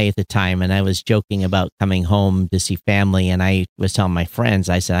in Hawaii at the time, and I was joking about coming home to see family, and I was telling my friends,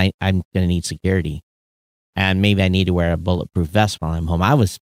 I said, I'm going to need security, and maybe I need to wear a bulletproof vest while I'm home. I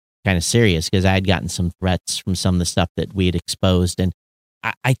was kind of serious because I had gotten some threats from some of the stuff that we had exposed. And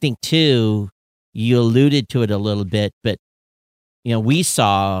I think, too, you alluded to it a little bit, but, we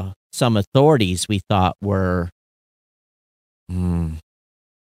saw some authorities we thought were,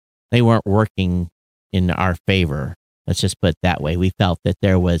 they weren't working in our favor. Let's just put it that way. We felt that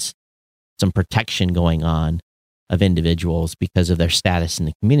there was some protection going on of individuals because of their status in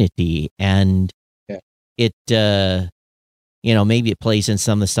the community. And it, maybe it plays in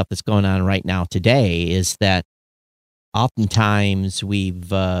some of the stuff that's going on right now today, is that oftentimes we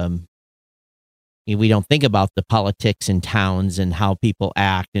don't think about the politics in towns and how people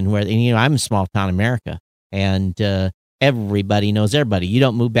act and where, I'm a small town America, and everybody knows everybody. You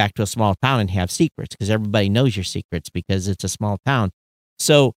don't move back to a small town and have secrets, because everybody knows your secrets because it's a small town.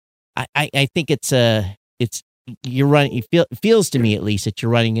 So I think you're running, it feels to me at least that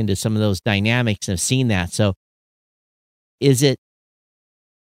you're running into some of those dynamics and have seen that. So does it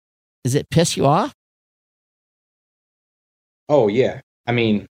piss you off? Oh yeah. I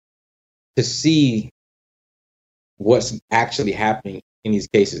mean, to see what's actually happening in these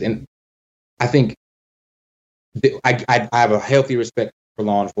cases. And I think I have a healthy respect for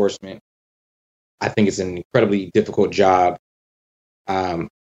law enforcement. I think it's an incredibly difficult job. In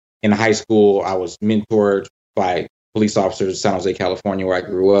high school, I was mentored by police officers in San Jose, California, where I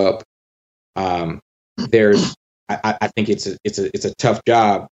grew up. I think it's a tough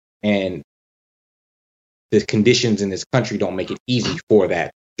job, and the conditions in this country don't make it easy for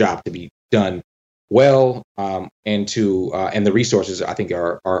that job to be done well, and the resources I think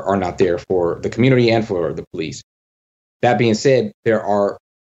are not there for the community and for the police. That being said, there are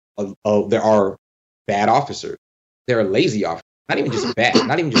bad officers. There are lazy officers. Not even just bad.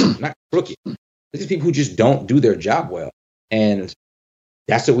 Not crooked. These are people who just don't do their job well, and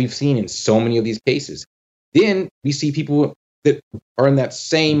that's what we've seen in so many of these cases. Then we see people that are in that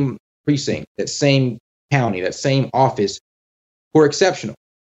same precinct, that same county, that same office, who are exceptional,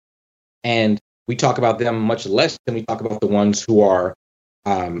 and we talk about them much less than we talk about the ones who are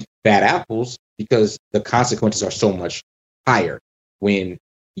bad apples, because the consequences are so much higher when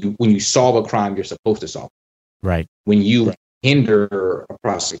you solve a crime you're supposed to solve. Right. When you hinder a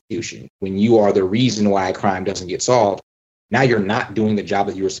prosecution, when you are the reason why a crime doesn't get solved, now you're not doing the job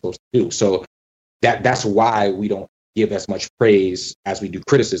that you were supposed to do. So that's why we don't give as much praise as we do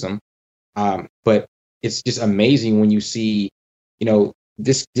criticism. But it's just amazing when you see,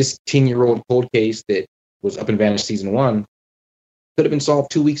 this 10-year-old cold case that was up in Vanish season 1 could have been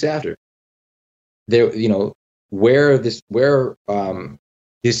solved 2 weeks after. There, where this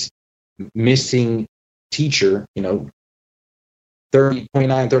missing teacher,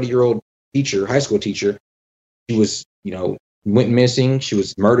 30-year-old teacher, high school teacher, she was, went missing. She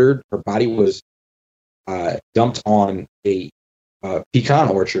was murdered. Her body was dumped on a pecan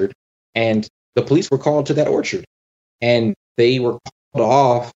orchard, and the police were called to that orchard, and they were called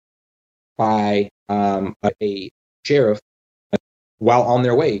off by a sheriff while on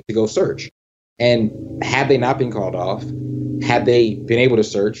their way to go search. And had they not been called off, had they been able to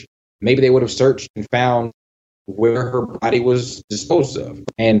search, maybe they would have searched and found where her body was disposed of.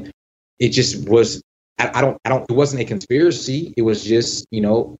 And it just was, it wasn't a conspiracy. It was just,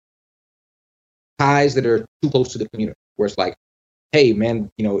 ties that are too close to the community, where it's like, hey man,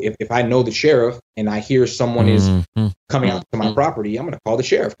 if I know the sheriff and I hear someone is coming out to my property, I'm going to call the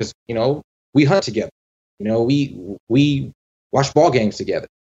sheriff, because, we hunt together, we watch ball games together,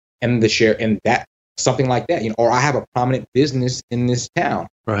 and the sheriff, and that, something like that, or I have a prominent business in this town,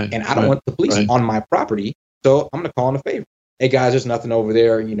 right? And I don't want the police on my property, so I'm going to call in a favor. Hey guys, there's nothing over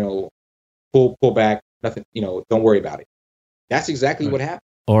there, pull back, nothing, don't worry about it. That's exactly what happened.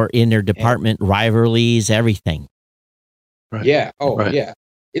 Or in their department, rivalries, everything. Right. Yeah. Oh, right. Yeah.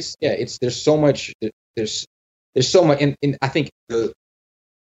 It's there's so much. There's so much, and I think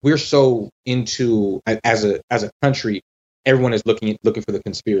we're so into, as a country, everyone is looking for the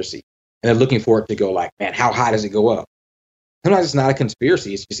conspiracy, and they're looking for it to go like, man, how high does it go up? Sometimes it's not a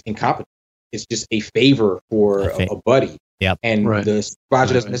conspiracy; it's just incompetence. It's just a favor for a buddy. Yep. And the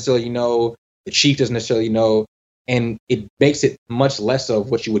supervisor doesn't necessarily know, the chief doesn't necessarily know, and it makes it much less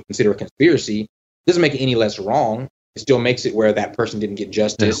of what you would consider a conspiracy. It doesn't make it any less wrong. It still makes it where that person didn't get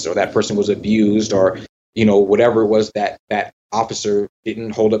justice, or that person was abused, or, whatever it was, that officer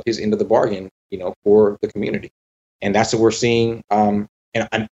didn't hold up his end of the bargain, for the community. And that's what we're seeing. And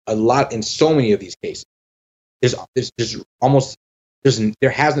a lot in so many of these cases. There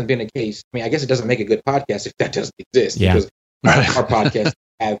hasn't been a case. I mean, I guess it doesn't make a good podcast if that doesn't exist, because our podcast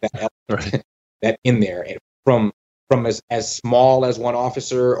have that element, that in there. And from as small as one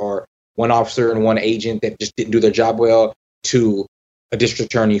officer, or one officer and one agent that just didn't do their job well, to a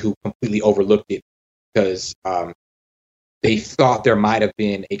district attorney who completely overlooked it because they thought there might have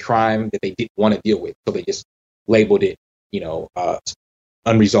been a crime that they didn't want to deal with, so they just labeled it,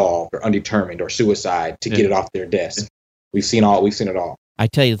 unresolved or undetermined or suicide to get it off their desk. We've seen it all. I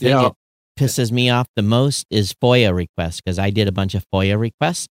tell you, the thing that pisses me off the most is FOIA requests, because I did a bunch of FOIA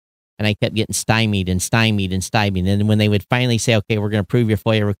requests, and I kept getting stymied. And then when they would finally say, okay, we're going to approve your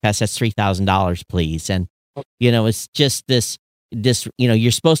FOIA request, that's $3,000, please. And, it's just this,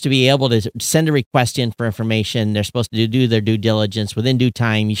 you're supposed to be able to send a request in for information. They're supposed to do their due diligence within due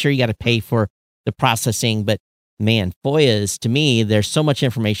time. You sure you got to pay for the processing, but man, FOIAs, to me, there's so much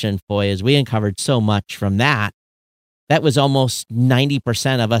information in FOIAs. We uncovered so much from that. That was almost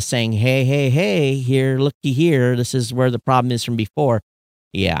 90% of us saying, hey, here, looky here. This is where the problem is from before.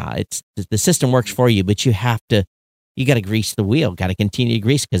 Yeah, it's the system works for you, but you got to grease the wheel, got to continue to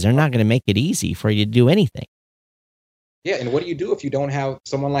grease, because they're not going to make it easy for you to do anything. Yeah, and what do you do if you don't have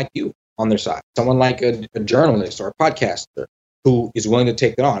someone like you on their side? Someone like a journalist or a podcaster who is willing to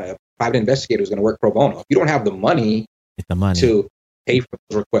take that on, a private investigator who's going to work pro bono. If you don't have the money to pay for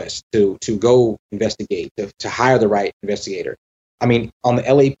those requests, to go investigate, to hire the right investigator. I mean, on the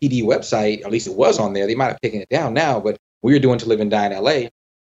LAPD website, at least it was on there, they might have taken it down now, but we were doing To Live and Die in LA.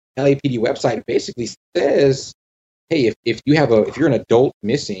 LAPD website basically says, hey, if you're an adult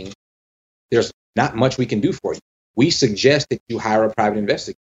missing, there's not much we can do for you. We suggest that you hire a private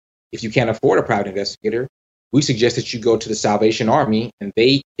investigator. If you can't afford a private investigator, we suggest that you go to the Salvation Army, and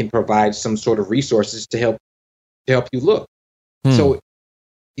they can provide some sort of resources to help you look. So,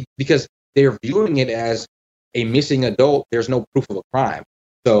 because they're viewing it as a missing adult, there's no proof of a crime.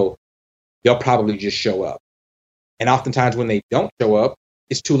 So they'll probably just show up. And oftentimes when they don't show up,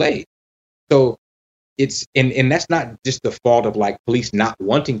 it's too late. So it's, and that's not just the fault of like police not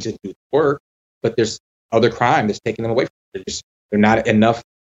wanting to do the work, but there's other crime that's taking them away from it. They're not enough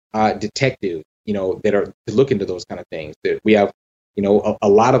detectives, that are to look into those kind of things. That we have, a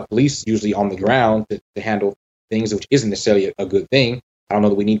lot of police usually on the ground to handle things, which isn't necessarily a good thing. I don't know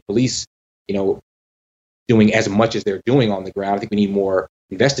that we need police, doing as much as they're doing on the ground. I think we need more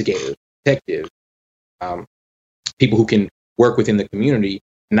investigators, detectives, people who can work within the community,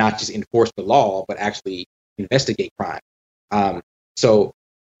 not just enforce the law, but actually investigate crime. So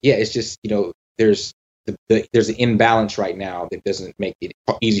yeah, it's just, there's an imbalance right now that doesn't make it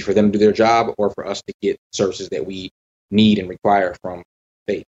easy for them to do their job or for us to get services that we need and require from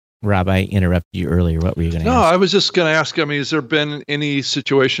state. Rob, I interrupted you earlier. What were you going to ask? No, I was just going to ask, has there been any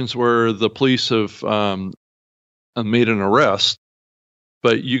situations where the police have made an arrest,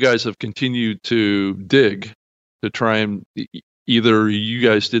 but you guys have continued to dig to try and either you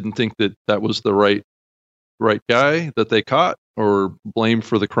guys didn't think that was the right guy that they caught, or blamed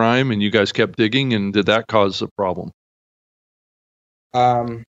for the crime, and you guys kept digging, and did that cause a problem?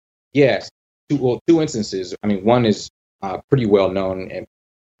 Yes. Two instances. I mean, one is pretty well known, and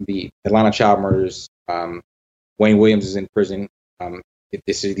the Atlanta child murders. Wayne Williams is in prison.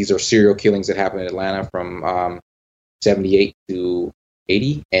 These are serial killings that happened in Atlanta from 78 to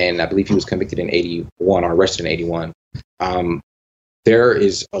 80, and I believe he was convicted in 81 or arrested in 81. There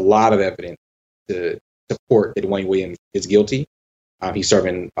is a lot of evidence to support that Wayne Williams is guilty. He's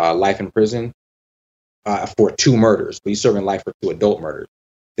serving life in prison for 2 murders, but he's serving life for 2 adult murders.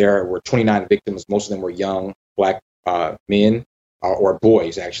 There were 29 victims. Most of them were young Black men or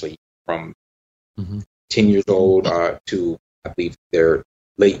boys, actually, from 10 years old to, I believe, their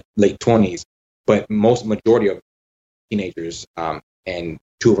late 20s. But majority of teenagers, and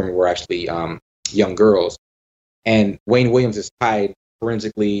 2 of them were actually young girls. And Wayne Williams is tied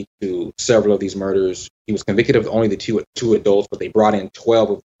forensically to several of these murders. He was convicted of only the two adults, but they brought in 12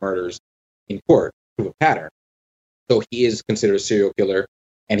 of the murders in court to prove a pattern. So he is considered a serial killer,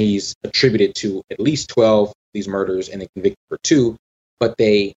 and he's attributed to at least 12 of these murders, and they convicted for 2. But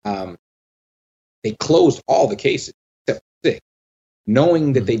they closed all the cases except for 6,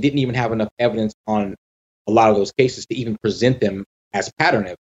 knowing that they didn't even have enough evidence on a lot of those cases to even present them as pattern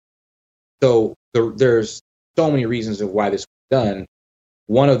evidence. So there's so many reasons of why this was done.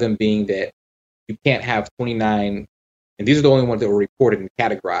 One of them being that you can't have 29, and these are the only ones that were reported and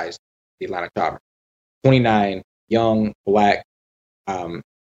categorized the Atlanta child murders. 29 young Black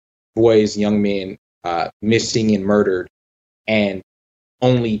boys, young men missing and murdered, and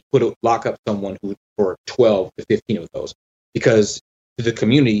only lock up someone who for 12 to 15 of those, because to the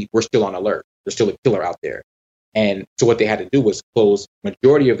community, we're still on alert. There's still a killer out there. And so what they had to do was close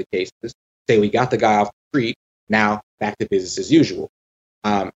majority of the cases, say we got the guy off the street, now back to business as usual.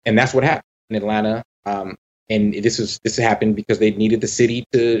 And that's what happened in Atlanta. And this happened because they needed the city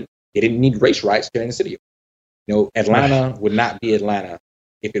they didn't need race riots here in the city. Atlanta would not be Atlanta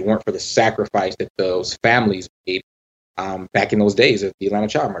if it weren't for the sacrifice that those families made back in those days of the Atlanta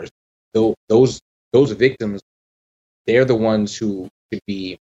child murders. Those victims, they're the ones who should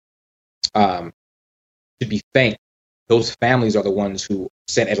be thanked. Those families are the ones who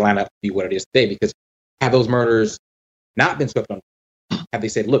set Atlanta up to be what it is today, because had those murders not been swept under, have they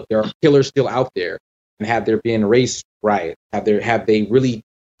said, look, there are killers still out there, and have there been race riots, have they really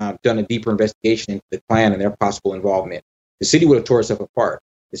done a deeper investigation into the Klan and their possible involvement, the city would have tore itself apart.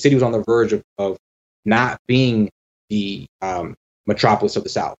 The city was on the verge of not being the metropolis of the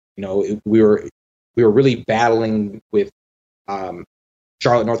South. We were really battling with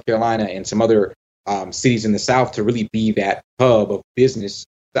Charlotte, North Carolina, and some other cities in the South to really be that hub of business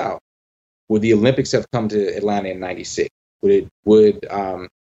South. Would the Olympics have come to Atlanta in '96? Would we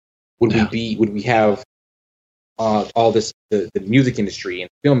have all this the music industry and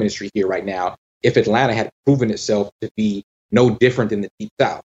film industry here right now if Atlanta had proven itself to be no different than the Deep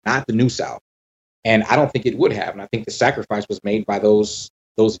South, not the New South? And I don't think it would have. And I think the sacrifice was made by those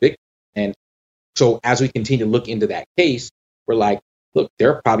victims. And so as we continue to look into that case, we're like, look,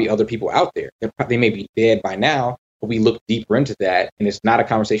 there are probably other people out there. They may be dead by now, but we look deeper into that, and it's not a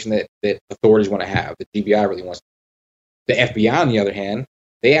conversation that authorities want to have, that GBI really wants to. The FBI, on the other hand,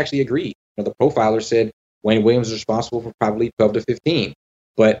 they actually agreed. The profiler said Wayne Williams is responsible for probably 12 to 15,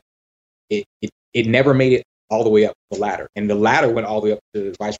 but it never made it all the way up the ladder. And the ladder went all the way up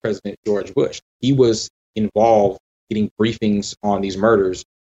to Vice President George Bush. He was involved getting briefings on these murders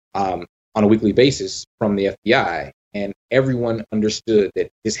on a weekly basis from the FBI, and everyone understood that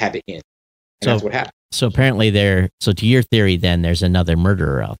this had to end, and that's what happened. So apparently so to your theory, then there's another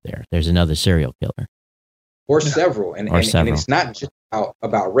murderer out there. There's another serial killer. Or several. And it's not just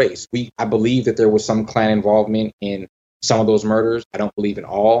about race. I believe that there was some Klan involvement in some of those murders. I don't believe in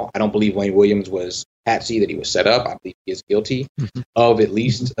all. I don't believe Wayne Williams was patsy, that he was set up. I believe he is guilty of at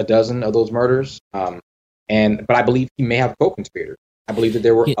least a dozen of those murders. But I believe he may have co-conspirators. I believe that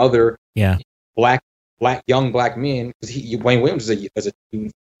there were other young black men, because Wayne Williams is a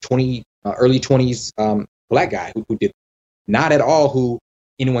early 20s black guy who did not at all who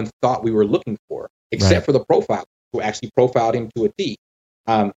anyone thought we were looking for, except for the profile, who actually profiled him to a T.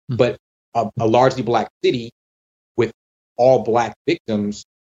 But a largely black city with all black victims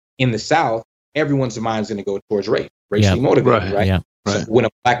in the South, everyone's mind is going to go towards racially motivated, right? Yeah. So when a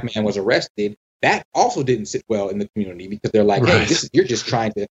black man was arrested, that also didn't sit well in the community, because they're like, hey, you're just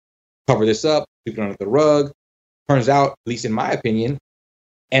trying to cover this up, sweep it under the rug. Turns out, at least in my opinion,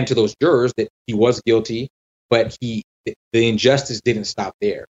 and to those jurors, that he was guilty, but the injustice didn't stop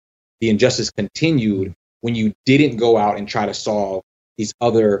there. The injustice continued when you didn't go out and try to solve these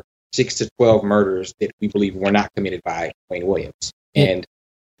other 6 to 12 murders that we believe were not committed by Wayne Williams. And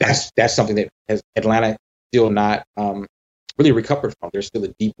that's something that has Atlanta still not really recovered from. There's still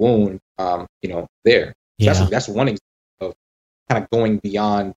a deep wound, there. So that's one example of kind of going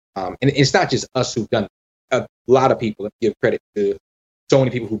beyond. And it's not just us who've done. A lot of people give credit to so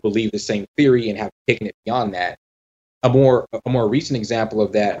many people who believe the same theory and have taken it beyond that. A more recent example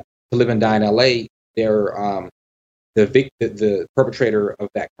of that, To Live and Die in L.A., the perpetrator of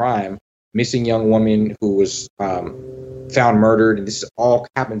that crime, missing young woman who was found murdered, and this all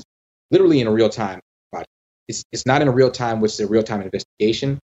happens literally in real time. But it's not in a real time, which is a real time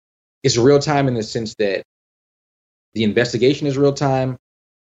investigation. It's real time in the sense that the investigation is real time.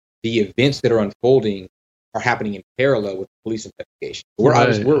 The events that are unfolding are happening in parallel with the police investigation.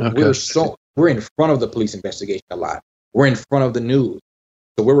 We're in front of the police investigation a lot. We're in front of the news,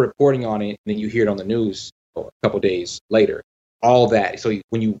 so we're reporting on it, and then you hear it on the news a couple days later. All that. So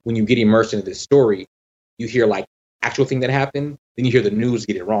when you get immersed into this story, you hear like actual thing that happened, then you hear the news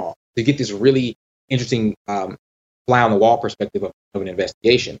get it wrong. To get this really interesting fly on the wall perspective of an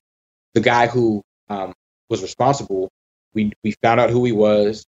investigation. The guy who was responsible, we found out who he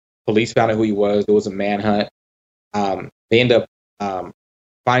was. Police found out who he was. There was a manhunt. They end up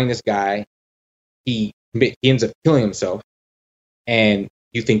finding this guy. He ends up killing himself, and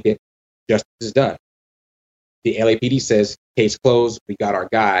you think that justice is done. The LAPD says, case closed, we got our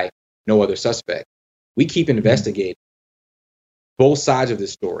guy, no other suspect. We keep investigating both sides of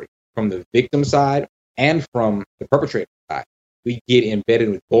this story, from the victim side and from the perpetrator side. We get embedded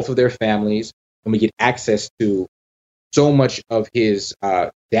with both of their families, and we get access to so much of his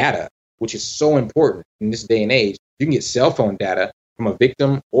data, which is so important in this day and age. You can get cell phone data from a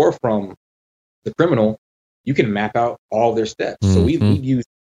victim or from the criminal. You can map out all their steps. So we use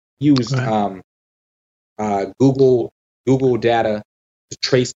Google data to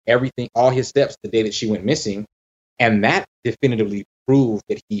trace everything, all his steps, the day that she went missing, and that definitively proved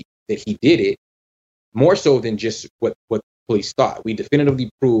that he did it. More so than just what police thought. We definitively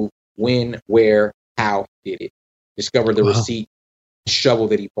proved when, where, how he did it. Discovered the receipt, shovel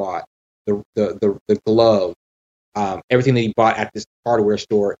that he bought, the glove, everything that he bought at this hardware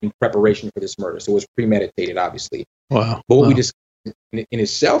store in preparation for this murder. So it was premeditated, obviously. Wow. But what we just in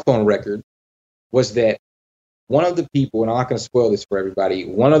his cell phone record was that one of the people, and I'm not going to spoil this for everybody,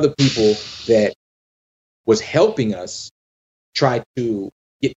 one of the people that was helping us try to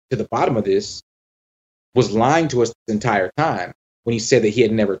get to the bottom of this was lying to us the entire time when he said that he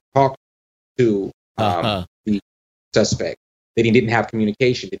had never talked to the suspect, that he didn't have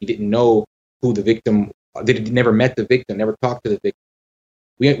communication, that he didn't know who the victim, that he never met the victim, never talked to the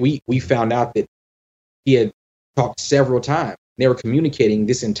victim. We found out that he had talked several times. They were communicating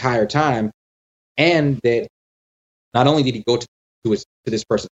this entire time, and that not only did he go to this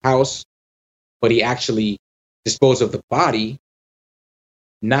person's house, but he actually disposed of the body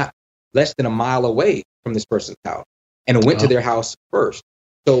not less than a mile away from this person's house, and went to their house first.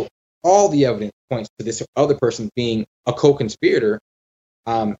 So all the evidence points to this other person being a co-conspirator,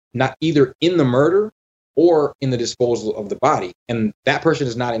 not either in the murder or in the disposal of the body. And that person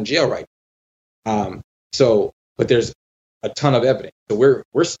is not in jail right now. But there's a ton of evidence. So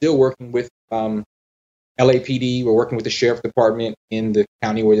we're still working with LAPD. We're working with the sheriff department in the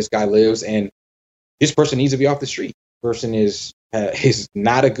county where this guy lives, and this person needs to be off the street. Person is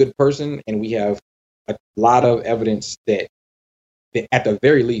not a good person, and we have a lot of evidence that at the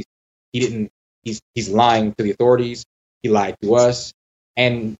very least he didn't he's lying to the authorities. He lied to us,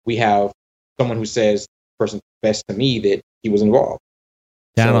 and we have someone who says the person confessed to me that he was involved.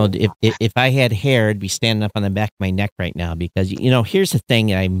 Donald, so, if I had hair, I'd be standing up on the back of my neck right now, because here's the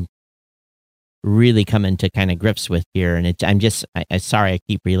thing I'm really coming to kind of grips with here, and I'm sorry I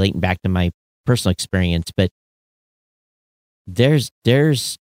keep relating back to my personal experience, but there's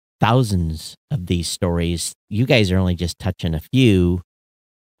thousands of these stories. You guys are only just touching a few,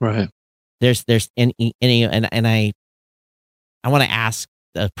 right? There's and I want to ask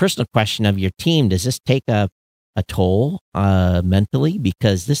a personal question of your team. Does this take a toll mentally?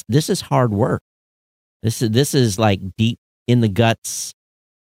 Because this is hard work. This is like deep in the guts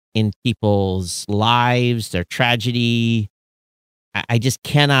in people's lives, their tragedy. I just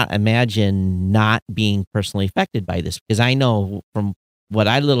cannot imagine not being personally affected by this, because I know from what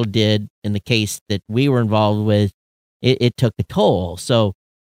I little did in the case that we were involved with, it took a toll. So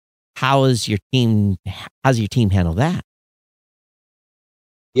how's your team handle that?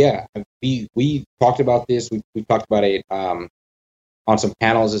 Yeah, we talked about this. We talked about it on some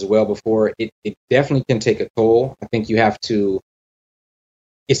panels as well before. It definitely can take a toll. I think you have to.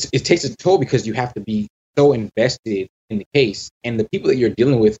 It takes a toll because you have to be so invested in the case, and the people that you're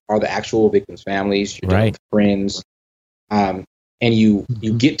dealing with are the actual victims' families, you're dealing with friends, and you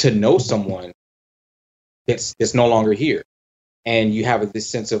get to know someone that's no longer here, and you have this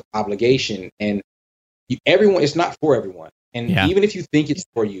sense of obligation. And everyone, it's not for everyone. And even if you think it's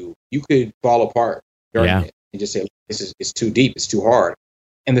for you, you could fall apart during it and just say, it's too deep, it's too hard.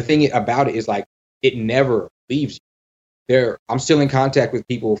 And the thing about it is, like, it never leaves you. I'm still in contact with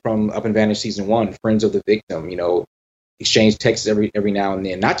people from Up and Vanished season 1, friends of the victim, exchange texts every now and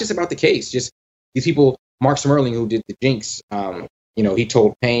then, not just about the case, just these people. Mark Smerling, who did the Jinx, he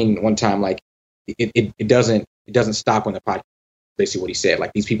told Payne one time, like, it doesn't stop on the podcast. Basically what he said,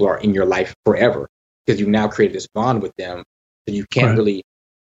 like, these people are in your life forever because you've now created this bond with them. So you can't really,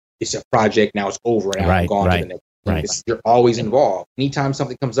 it's a project, now it's over and I'm gone to the next thing. You're always involved. Anytime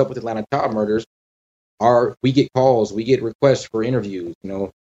something comes up with Atlanta child murders, we get calls, we get requests for interviews.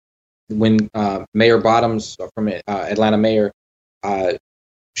 When Mayor Bottoms from Atlanta Mayor,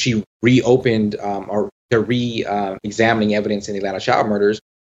 she reopened or they're re-examining evidence in the Atlanta child murders.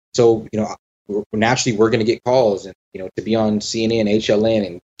 So, naturally we're going to get calls and, to be on CNN, HLN,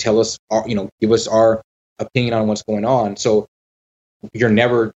 and tell us, give us our opinion on what's going on. So you're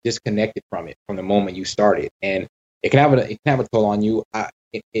never disconnected from it from the moment you started, and it can have a toll on you. I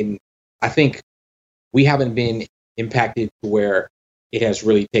think we haven't been impacted to where it has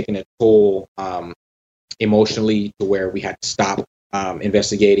really taken a toll emotionally to where we had to stop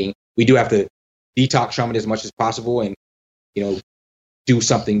investigating. We do have to detox from it as much as possible, and do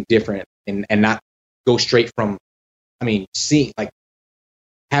something different, and not go straight from.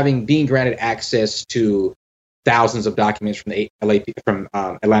 Being granted access to thousands of documents from the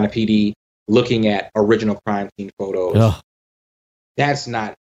Atlanta PD, looking at original crime scene photos. Ugh. That's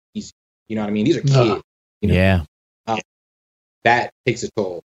not easy. You know what I mean? These are kids. Yeah. That takes a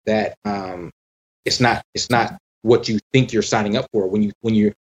toll. That it's not what you think you're signing up for when you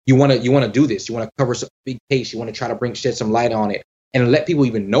want to do this. You want to cover some big case. You want to try to shed some light on it and let people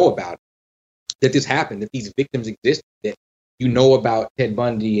even know about it, that this happened, that these victims exist, that about Ted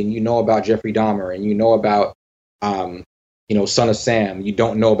Bundy, and about Jeffrey Dahmer, and about Son of Sam. You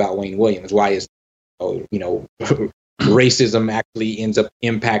don't know about Wayne Williams. Why is racism actually ends up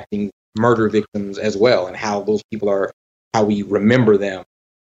impacting murder victims as well, and how those people are, how we remember them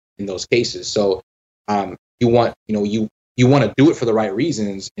in those cases. So you want to do it for the right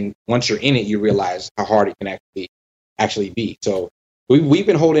reasons, and once you're in it, you realize how hard it can actually be. So we've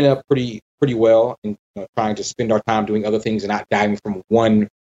been holding up pretty well, and trying to spend our time doing other things and not diving from one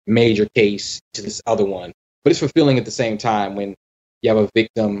major case to this other one. But it's fulfilling at the same time when you have a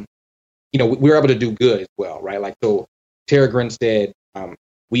victim. We're able to do good as well, right? Like, so Tara Grinstead,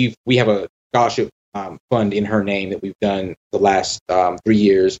 we have a scholarship fund in her name that we've done the last 3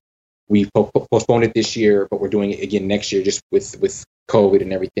 years. We've postponed it this year, but we're doing it again next year, just with COVID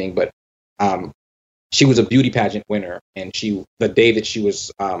and everything. But she was a beauty pageant winner, and the day that she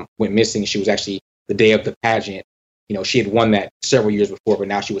went missing, she was actually the day of the pageant. She had won that several years before, but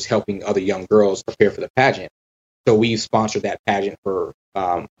now she was helping other young girls prepare for the pageant. So we sponsored that pageant for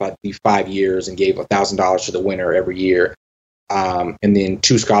about 5 years and gave $1,000 to the winner every year, and then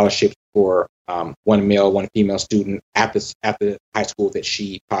 2 scholarships for one male, one female student at the high school that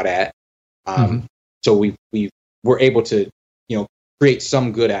she taught at. So we were able to create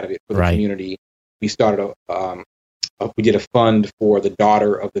some good out of it for the community. We started we did a fund for the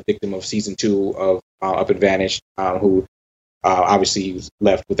daughter of the victim of season 2 of Up and Vanished, who Obviously, he was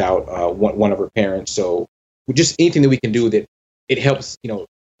left without one of her parents. So just anything that we can do that it helps,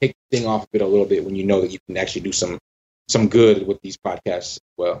 take the thing off of it a little bit when you know that you can actually do some good with these podcasts as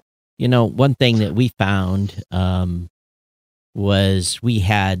well. One thing that we found was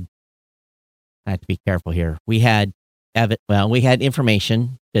I have to be careful here. We had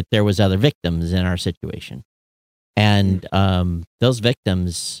information that there was other victims in our situation. And those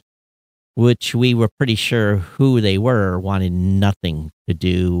victims, which we were pretty sure who they were, wanted nothing to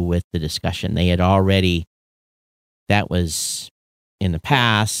do with the discussion. They had already, that was in the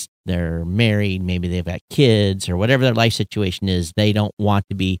past, they're married, maybe they've got kids or whatever their life situation is. They don't want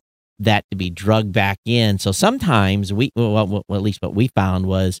to be drugged back in. So sometimes at least what we found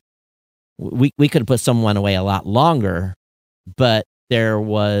was we could have put someone away a lot longer, but there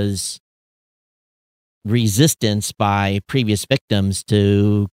was resistance by previous victims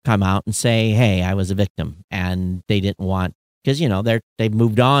to come out and say, hey, I was a victim. And they didn't want, because, they've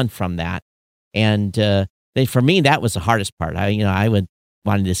moved on from that. And for me, that was the hardest part. I would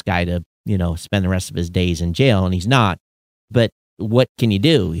wanted this guy to, spend the rest of his days in jail, and he's not. But what can you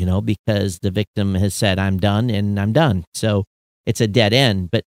do, because the victim has said, I'm done and I'm done. So it's a dead end.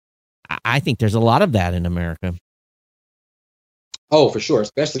 But I think there's a lot of that in America. Oh, for sure,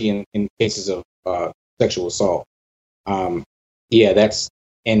 especially in cases of sexual assault. I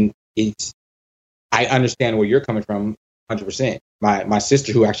understand where you're coming from 100%. My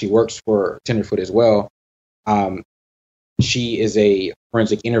sister, who actually works for Tenderfoot as well, she is a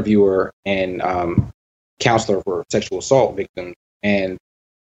forensic interviewer and counselor for sexual assault victims, and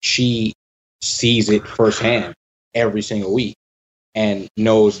she sees it firsthand every single week and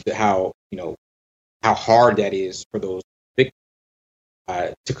knows how hard that is for those victims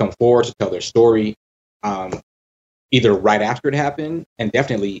to come forward to tell their story, either right after it happened and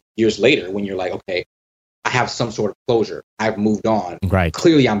definitely years later when you're like, okay, I have some sort of closure. I've moved on. Right.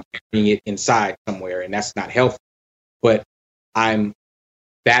 Clearly I'm burying it inside somewhere, and that's not healthy. But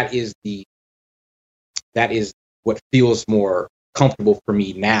that is what feels more comfortable for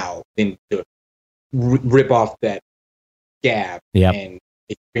me now than to rip off that scab and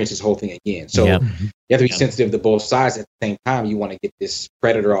experience this whole thing again. So you have to be sensitive to both sides. At the same time, you want to get this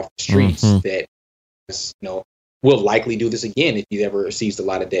predator off the streets that will likely do this again if he ever sees the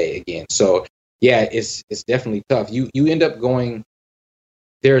light of day again. So yeah, it's definitely tough. You end up going,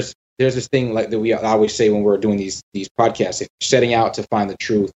 there's this thing like that we always say when we're doing these podcasts. If you're setting out to find the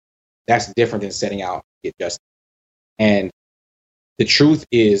truth, that's different than setting out to get justice. And the truth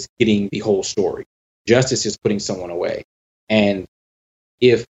is getting the whole story. Justice is putting someone away. And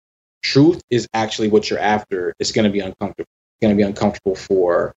if truth is actually what you're after, it's going to be uncomfortable. It's going to be uncomfortable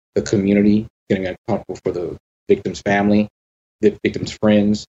for the community. It's going to be uncomfortable for the victim's family, the victim's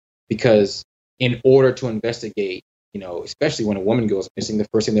friends, because in order to investigate, especially when a woman goes missing, the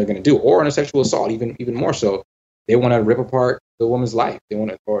first thing they're going to do, or in a sexual assault, even more so, they want to rip apart the woman's life. They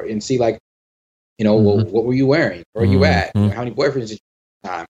want to, and see like, well, what were you wearing? Where are you at? How many boyfriends did you have at the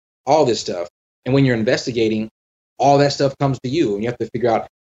time? All this stuff. And when you're investigating, all that stuff comes to you, and you have to figure out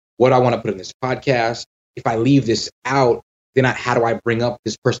what I want to put in this podcast. If I leave this out, then how do I bring up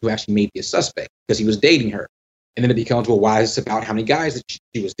this person who actually made me a suspect because he was dating her? And then it becomes, well, why is this about how many guys that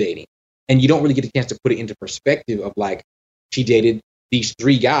she was dating? And you don't really get a chance to put it into perspective of like, she dated these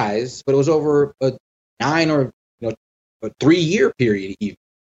 3 guys, but it was over a 9 or a 3-year period even.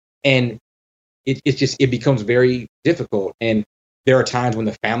 And it becomes very difficult. And there are times when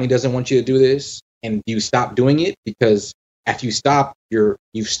the family doesn't want you to do this, and you stop doing it because after you stop,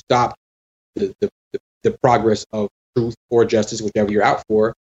 you've stopped the progress of truth or justice, whichever you're out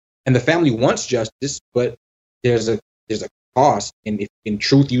for. And the family wants justice, but there's a cost. And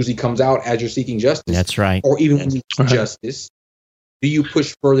truth usually comes out as you're seeking justice. That's right. Or even when you seek justice, do you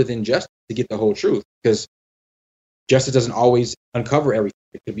push further than justice to get the whole truth? Because justice doesn't always uncover everything.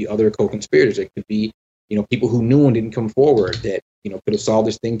 It could be other co-conspirators. It could be, people who knew and didn't come forward that, could have solved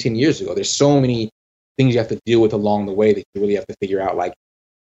this thing 10 years ago. There's so many things you have to deal with along the way that you really have to figure out, like,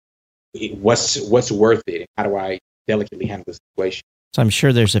 what's worth it, and how do I delicately handle the situation. So I'm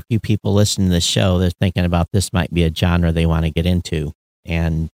sure there's a few people listening to this show that's thinking about this might be a genre they want to get into.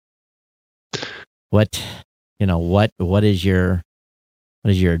 And what is your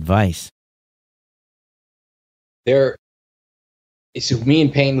advice? It's me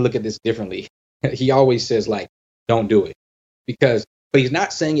and Payne look at this differently. He always says like, don't do it, but he's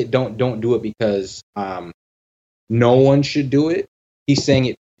not saying it don't do it because no one should do it. He's saying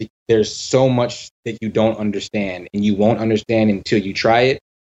it. There's so much that you don't understand, and you won't understand until you try it.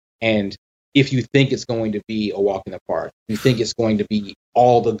 And if you think it's going to be a walk in the park, you think it's going to be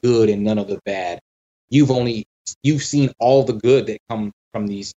all the good and none of the bad, you've only you've seen all the good that come from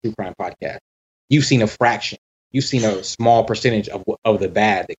these true crime podcasts. You've seen a fraction. You've seen a small percentage of the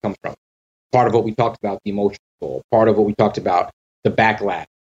bad that comes from it. Part of what we talked about, the emotional toll. Part of what we talked about, the backlash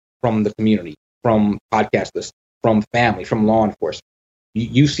from the community, from podcast listeners, from family, from law enforcement.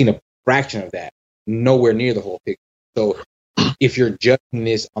 You've seen a fraction of that, nowhere near the whole picture. So if you're judging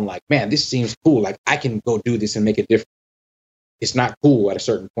this on like, man, this seems cool, like I can go do this and make a difference. It's not cool at a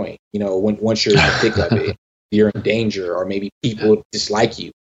certain point. Once you're in the thick of it, you're in danger, or maybe people dislike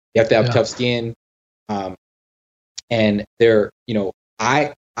you. You have to have tough skin. And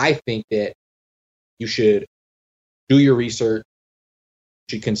I think that you should do your research,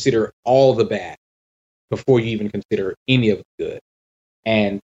 you should consider all the bad before you even consider any of the good.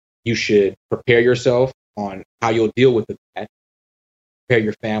 And you should prepare yourself on how you'll deal with the bad, prepare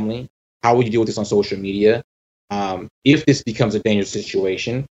your family. How will you deal with this on social media? If this becomes a dangerous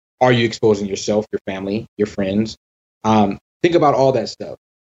situation, are you exposing yourself, your family, your friends? Think about all that stuff.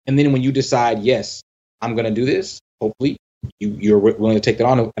 And then when you decide, yes, I'm going to do this, hopefully you're willing to take that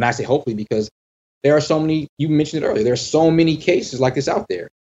on. And I say hopefully because there are so many, you mentioned it earlier, there are so many cases like this out there.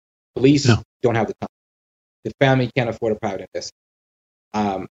 Police don't have the time. The family can't afford a private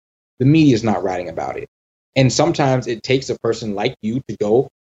investigation. The media is not writing about it. And sometimes it takes a person like you to go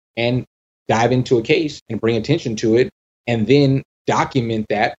and dive into a case and bring attention to it, and then document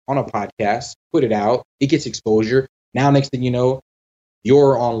that on a podcast, put it out, it gets exposure. Now, next thing you know,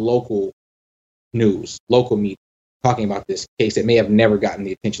 you're on local news, local media, talking about this case that may have never gotten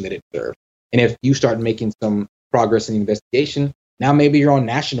the attention that it deserved. And if you start making some progress in the investigation, now maybe you're on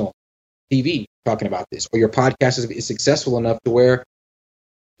national TV talking about this, or your podcast is successful enough to where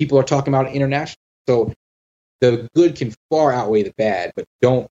people are talking about it internationally. So the good can far outweigh the bad, but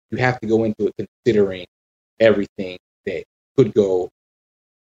you have to go into it considering everything that could go,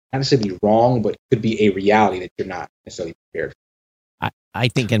 not necessarily wrong, but could be a reality that you're not necessarily prepared for. I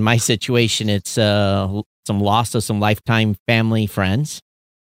think in my situation, it's some loss of some lifetime family friends.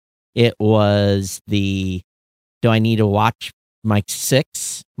 It was do I need to watch my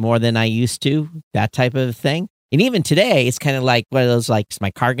 6 more than I used to? That type of thing. And even today, it's kind of like one of those, like, is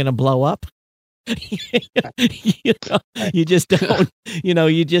my car going to blow up? You just don't,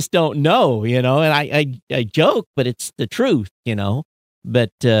 you just don't know, and I joke, but it's the truth, but,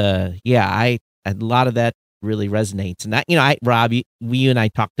 a lot of that really resonates. And that, Rob, you and I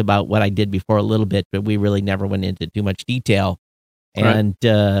talked about what I did before a little bit, but we really never went into too much detail. And,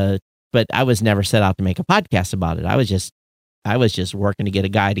 but I was never set out to make a podcast about it. I was just working to get a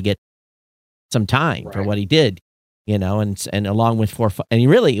guy to get some time for what he did, and along with and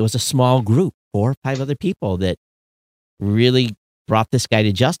really, it was a small group, 4 or 5 other people that really brought this guy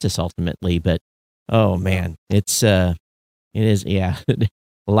to justice ultimately. But, oh man, it is, a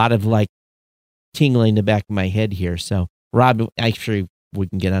lot of like tingling in the back of my head here. So Rob, actually we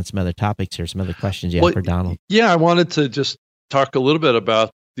can get on some other topics here, some other questions you have for Donald. Yeah, I wanted to just talk a little bit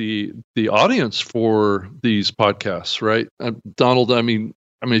about the audience for these podcasts, right? Donald, I mean,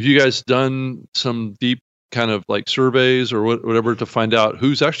 have you guys done some deep kind of like surveys or whatever to find out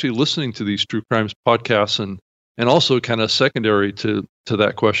who's actually listening to these true crimes podcasts, and also kind of secondary to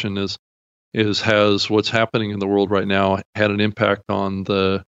that question is has what's happening in the world right now had an impact on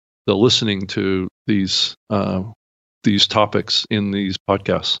the listening to these topics in these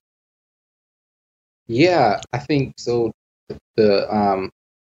podcasts? Yeah, I think so.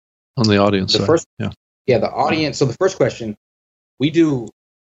 On the audience side. The audience. So the first question, we do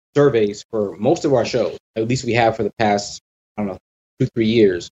surveys for most of our shows. At least we have for the past, 2-3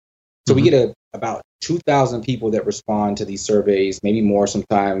 years. So we get about 2,000 people that respond to these surveys, maybe more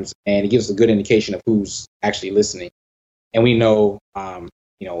sometimes, and it gives us a good indication of who's actually listening. And we know,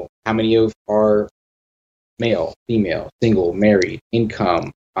 how many of are male, female, single, married,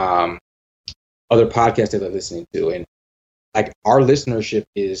 income, other podcasts that they're listening to, and like our listenership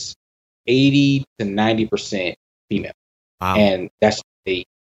is 80 to 90% female. Wow. And that's a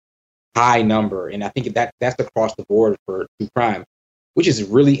high number. And I think that's across the board for true crime, which is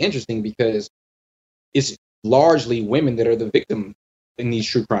really interesting because it's largely women that are the victim in these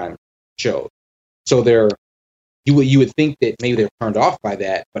true crime shows. So you would think that maybe they're turned off by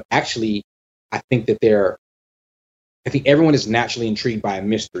that, but actually I think everyone is naturally intrigued by a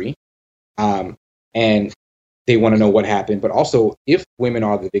mystery. And they want to know what happened, but also if women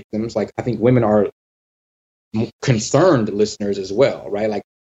are the victims, like I think women are concerned listeners as well, right? Like,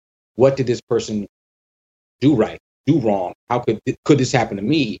 what did this person do right, do wrong? How could this happen to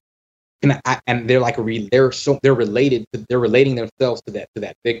me? And they're like they're relating themselves to that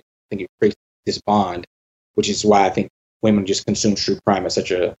victim. I think it creates this bond, which is why I think women just consume true crime at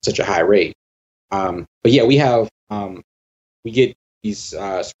such a high rate. But yeah, we get these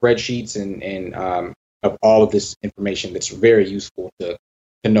spreadsheets and of all of this information that's very useful to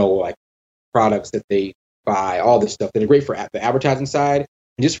know, like products that they buy, all this stuff that are great for the advertising side,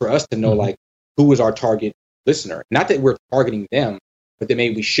 and just for us to know like who is our target listener. Not that we're targeting them, but that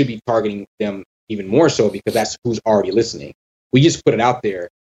maybe we should be targeting them even more so because that's who's already listening. We just put it out there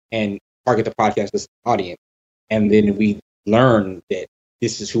and target the podcast listening audience, and then we learn that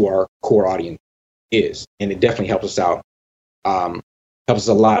this is who our core audience is, and it definitely helps us out. Helps us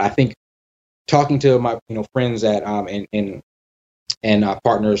a lot. I think talking to my friends at and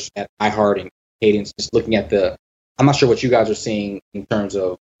partners at iHeart and Cadence, just looking at I'm not sure what you guys are seeing in terms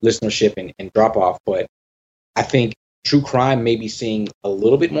of listenership and drop off, but I think true crime may be seeing a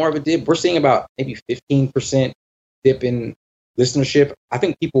little bit more of a dip. We're seeing about maybe 15% dip in listenership. I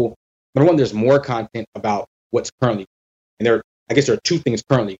think people, number one, there's more content about what's currently, and I guess there are two things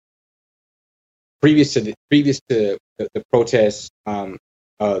currently. Previous to the protests,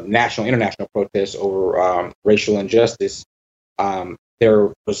 national, international protests over racial injustice,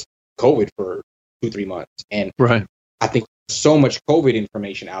 there was COVID for 2-3 months, and I think so much COVID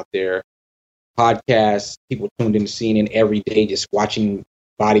information out there. Podcasts, people tuned into CNN every day, just watching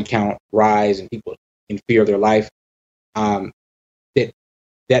body count rise and people in fear of their life.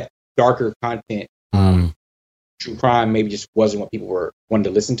 That darker content, true crime, maybe just wasn't what people wanted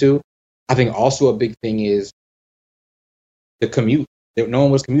to listen to. I think also a big thing is the commute. No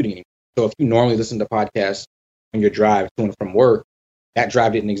one was commuting anymore. So if you normally listen to podcasts on your drive to and from work, that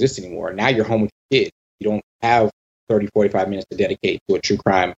drive didn't exist anymore. Now you're home with your kids. You don't have 30, 45 minutes to dedicate to a true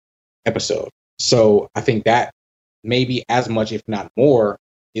crime episode. So I think that maybe as much, if not more,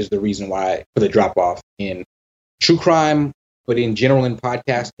 is the reason why for the drop off in true crime, but in general in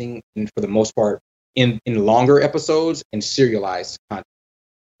podcasting, and for the most part in longer episodes and serialized content.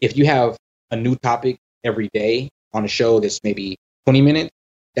 If you have a new topic every day on a show that's maybe 20 minutes,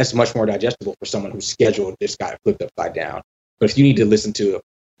 that's much more digestible for someone whose schedule just got flipped upside down. But if you need to listen to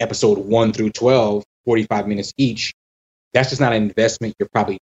episode 1 through 12, 45 minutes each, that's just not an investment you're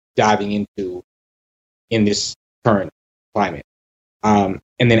probably diving into in this current climate. And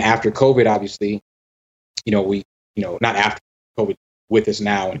then after COVID, obviously, not after COVID, with us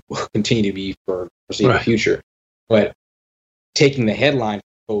now and will continue to be for foreseeable future. But taking the headline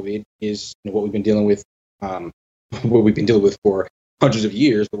for COVID is what we've been dealing with, for hundreds of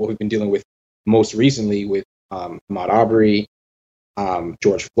years, but what we've been dealing with most recently with Ahmaud Arbery,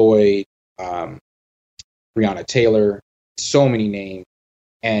 George Floyd, Breonna Taylor, so many names,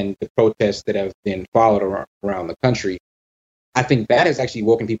 and the protests that have been followed around the country. I think that has actually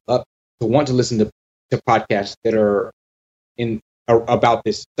woken people up to want to listen to podcasts that are about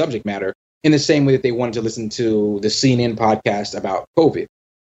this subject matter in the same way that they wanted to listen to the CNN podcast about COVID.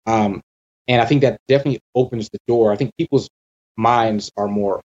 And I think that definitely opens the door. I think people's minds are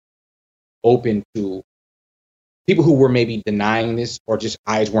more open to people who were maybe denying this or just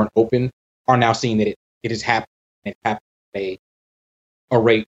eyes weren't open are now seeing that it has happened, and it happened at a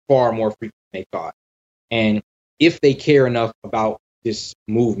rate far more frequent than they thought. And if they care enough about this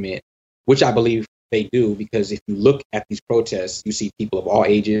movement, which I believe they do, because if you look at these protests, you see people of all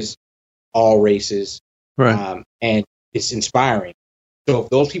ages, all races, and it's inspiring. So if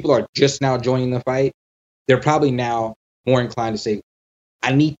those people are just now joining the fight, they're probably now more inclined to say,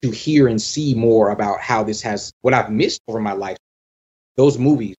 I need to hear and see more about how this has, what I've missed over my life. Those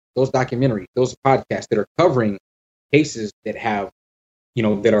movies, those documentaries, those podcasts that are covering cases that have,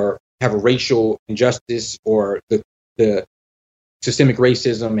 have a racial injustice or the systemic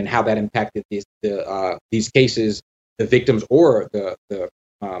racism and how that impacted these cases, the victims or the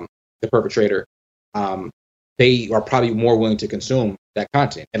perpetrator, they are probably more willing to consume that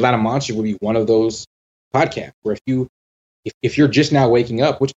content. Atlanta Monster would be one of those podcasts where if you're just now waking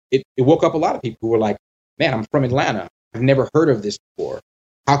up, which it woke up a lot of people who were like, man, I'm from Atlanta. I've never heard of this before.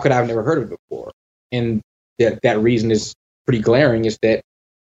 How could I have never heard of it before? And that reason is pretty glaring, is that,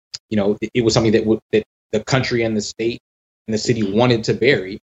 it was something that the country and the state and the city wanted to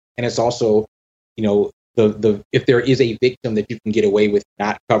bury. And it's also, if there is a victim that you can get away with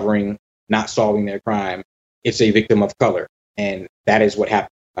not covering, not solving their crime, it's a victim of color. And that is what happened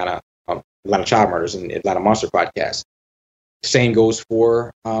at Atlanta Child Murders and Atlanta Monster podcast. Same goes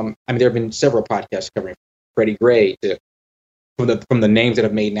for, there have been several podcasts covering Freddie Gray from the names that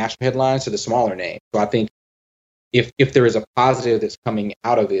have made national headlines to the smaller names. So I think if there is a positive that's coming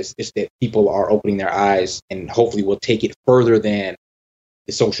out of this, it's that people are opening their eyes and hopefully will take it further than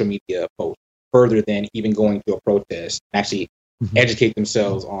the social media post, further than even going to a protest, actually educate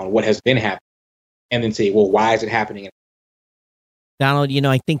themselves on what has been happening, and then say, well, why is it happening? Donald,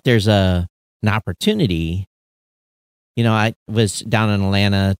 I think there's a an opportunity. I was down in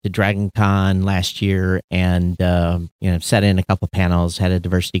Atlanta to Dragon Con last year and, sat in a couple panels, had a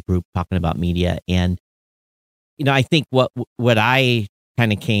diversity group talking about media. And, I think what I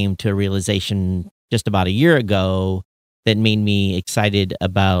kind of came to a realization just about a year ago that made me excited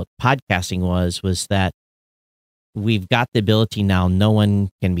about podcasting was that we've got the ability now. No one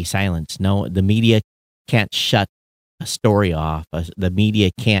can be silenced. No, the media can't shut a story off. The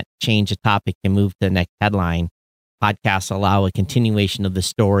media can't change a topic and move to the next headline. Podcasts allow a continuation of the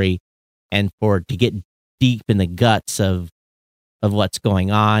story and to get deep in the guts of what's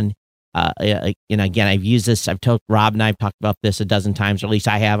going on. Again, I've used this. I've told Rob and I've talked about this a dozen times, or at least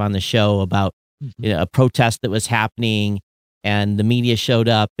I have on the show, about a protest that was happening, and the media showed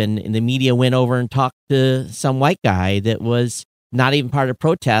up, and the media went over and talked to some white guy that was not even part of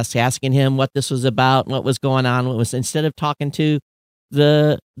protest, asking him what this was about, what was going on, instead of talking to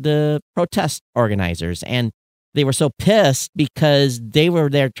the protest organizers. And they were so pissed because they were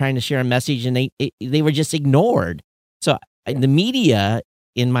there trying to share a message, and they were just ignored. So the media,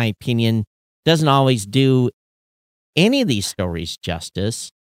 in my opinion, doesn't always do any of these stories justice.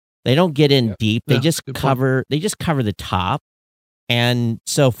 They don't get in deep. They just cover the top. And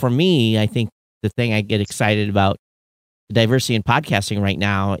so for me, I think the thing I get excited about diversity in podcasting right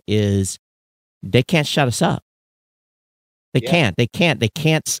now is they can't shut us up. They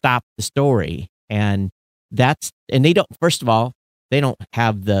can't stop the story. And they don't, first of all, they don't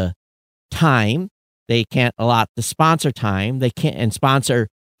have the time. They can't allot the sponsor time. They can't, and sponsor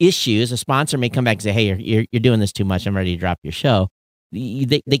issues. A sponsor may come back and say, hey, you're doing this too much. I'm ready to drop your show.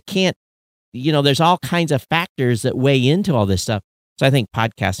 They can't, there's all kinds of factors that weigh into all this stuff. So I think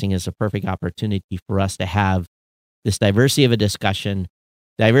podcasting is a perfect opportunity for us to have this diversity of a discussion,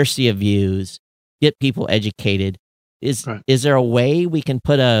 diversity of views, get people educated. Is there a way we can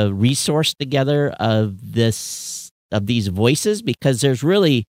put a resource together of these voices? Because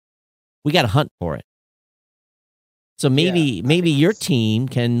we got to hunt for it. So maybe your team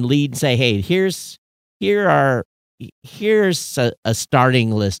can lead and say, hey, here's a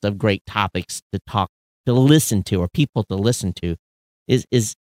starting list of great topics to listen to, or people to listen to.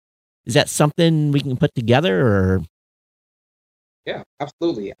 Is that something we can put together? Or yeah,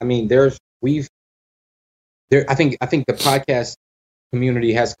 absolutely. I mean, I think the podcast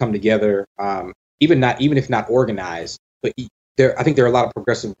community has come together, even if not organized, but I think there are a lot of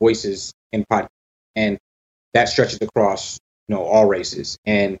progressive voices in podcast, and that stretches across all races.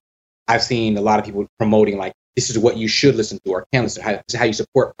 And I've seen a lot of people promoting, like, this is what you should listen to or can listen to. This is how you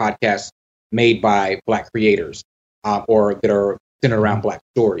support podcasts made by Black creators, or that are centered around Black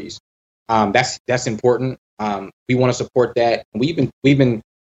stories. That's important. We want to support that. And we've been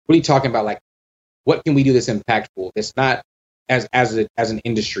really talking about, like, what can we do that's impactful? That's not as an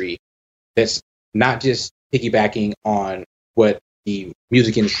industry, that's not just piggybacking on what the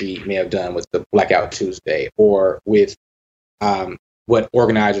music industry may have done with the Blackout Tuesday, or with what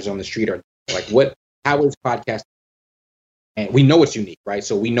organizers on the street are like. How is podcasting? And we know it's unique, right?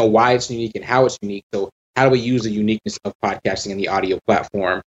 So we know why it's unique and how it's unique. So how do we use the uniqueness of podcasting and the audio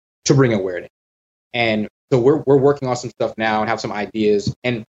platform to bring awareness? And so we're working on some stuff now and have some ideas,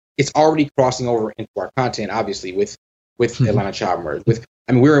 and it's already crossing over into our content, obviously, with Atlanta Child Murders.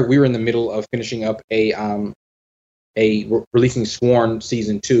 We were in the middle of finishing up releasing Sworn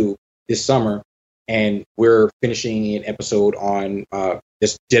season 2 this summer, and we're finishing an episode on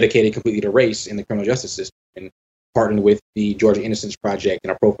just dedicated completely to race in the criminal justice system, and partnering with the Georgia Innocence Project,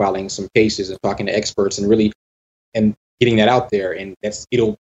 and are profiling some cases and talking to experts and getting that out there. And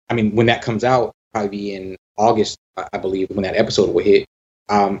when that comes out, probably be in August, I believe, when that episode will hit.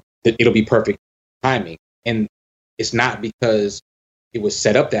 It'll be perfect timing. And it's not because it was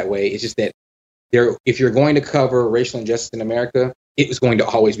set up that way. It's just that if you're going to cover racial injustice in America, it was going to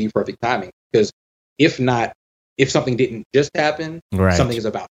always be perfect timing. Because if something didn't just happen, something is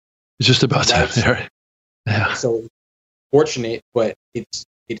about. It's just about to happen. Yeah. So fortunate, but it's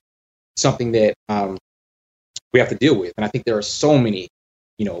something that we have to deal with. And I think there are so many,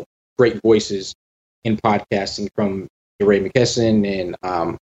 great voices in podcasting, from Ray McKesson and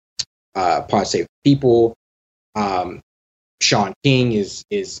Pod Save People. Sean King is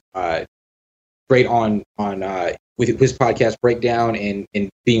great on with his podcast Breakdown, and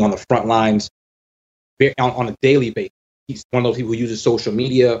being on the front lines on a daily basis. He's one of those people who uses social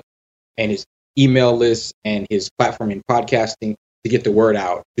media and his email list and his platform in podcasting to get the word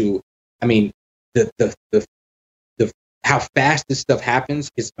out. The how fast this stuff happens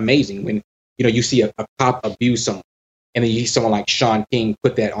is amazing. When you see a cop abuse someone, and then you see someone like Sean King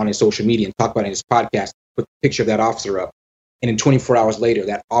put that on his social media and talk about it in his podcast, put the picture of that officer up. And then 24 hours later,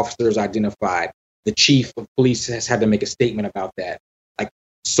 that officer is identified. The chief of police has had to make a statement about that. Like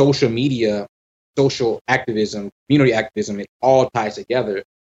social media, social activism, community activism, it all ties together.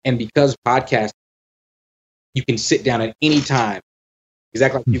 And because podcast, you can sit down at any time,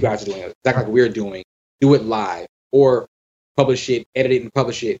 exactly like you guys are doing, exactly like we're doing, do it live or publish it, edit it and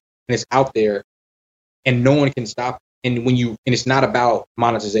publish it. And it's out there and no one can stop it. And it's not about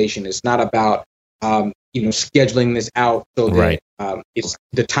monetization. It's not about, scheduling this out so that it's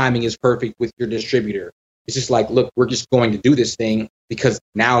the timing is perfect with your distributor. It's just like, look, we're just going to do this thing because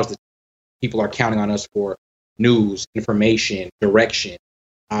now is the people are counting on us for news, information, direction.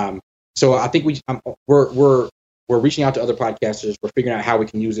 So I think we're reaching out to other podcasters. We're figuring out how we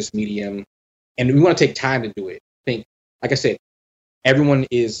can use this medium, and we want to take time to do it. I think, like I said, everyone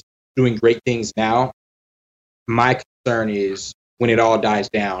is doing great things now. My concern is when it all dies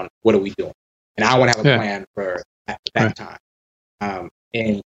down, what are we doing? And I want to have a plan for that time,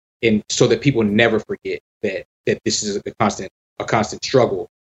 and so that people never forget that this is a constant struggle,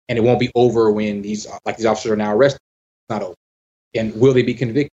 and it won't be over when these officers are now arrested. It's not over. And will they be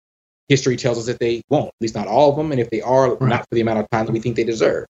convicted? History tells us that they won't, at least not all of them. And if they are, not for the amount of time that we think they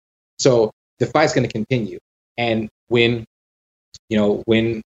deserve. So the fight's going to continue. And when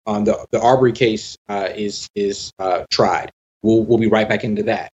the Arbery case is tried, we'll be right back into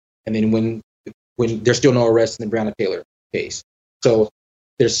that. And then when there's still no arrest in the Breonna Taylor case. So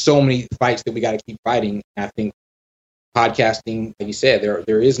there's so many fights that we got to keep fighting. And I think podcasting, like you said,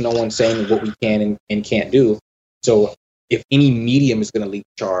 there is no one saying what we can and can't do. So if any medium is going to lead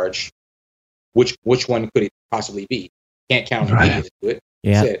the charge, which one could it possibly be? Can't count on media to do it.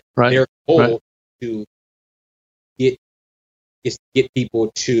 Yeah. Their goal to get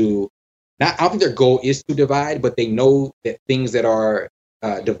people to I don't think their goal is to divide, but they know that things that are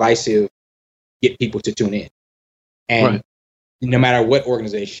divisive get people to tune in. And no matter what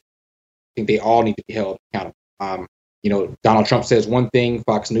organization, I think they all need to be held accountable. Donald Trump says one thing,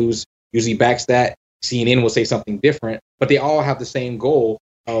 Fox News usually backs that. CNN will say something different, but they all have the same goal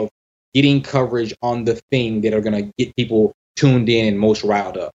of getting coverage on the thing that are going to get people tuned in and most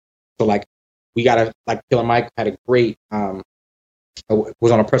riled up. So we got to, Killer Mike had a great,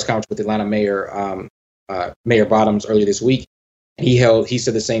 was on a press conference with Atlanta Mayor, Mayor Bottoms earlier this week. And he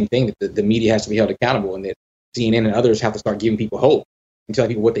said the same thing, that the media has to be held accountable and that CNN and others have to start giving people hope and telling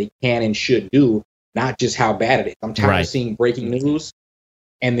people what they can and should do, not just how bad it is. I'm tired of seeing breaking news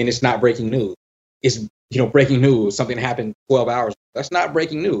and then it's not breaking news. It's breaking news, something happened 12 hours. That's not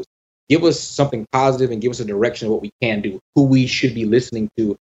breaking news. Give us something positive and give us a direction of what we can do, who we should be listening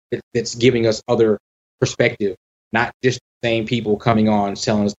to that's giving us other perspective, not just the same people coming on,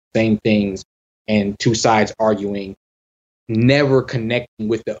 telling us the same things and two sides arguing, never connecting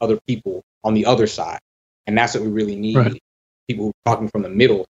with the other people on the other side. And that's what we really need. People who are talking from the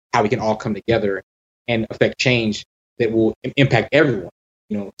middle, how we can all come together and affect change that will impact everyone.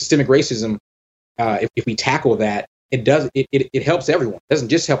 Systemic racism, if we tackle that, it helps everyone. It doesn't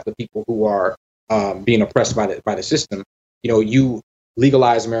just help the people who are being oppressed by the system. You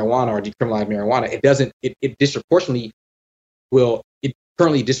legalize marijuana or decriminalize marijuana, it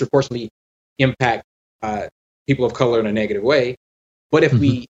currently disproportionately impact people of color in a negative way. But if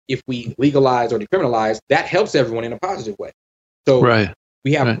we legalize or decriminalize, that helps everyone in a positive way. So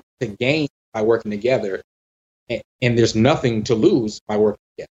we have to gain by working together, and there's nothing to lose by working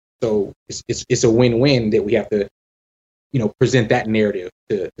together. So it's a win-win that we have to, present that narrative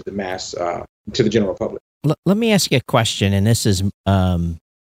to the mass, to the general public. Let me ask you a question, and this is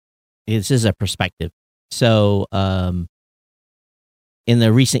a perspective. So, in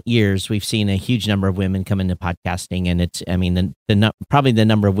the recent years, we've seen a huge number of women come into podcasting, and probably the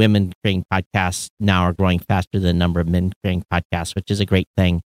number of women creating podcasts now are growing faster than the number of men creating podcasts, which is a great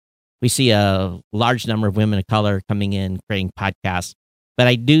thing. We see a large number of women of color coming in creating podcasts, but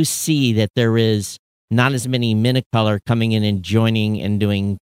I do see that there is not as many men of color coming in and joining and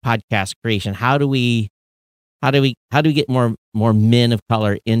doing podcast creation. How do we get more men of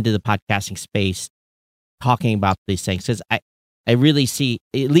color into the podcasting space talking about these things? Because I really see,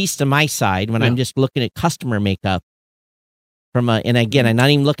 at least to my side, when I'm just looking at customer makeup and again, I'm not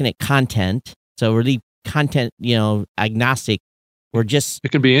even looking at content. So really content, agnostic.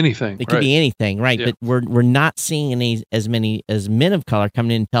 It can be anything. It could be anything, right? Yeah. But we're not seeing as many as men of color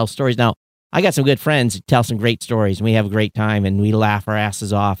coming in and tell stories. Now, I got some good friends who tell some great stories, and we have a great time, and we laugh our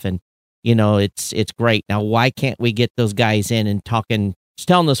asses off, and it's great. Now, why can't we get those guys in and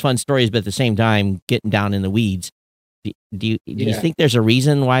telling those fun stories, but at the same time getting down in the weeds? Do you think there's a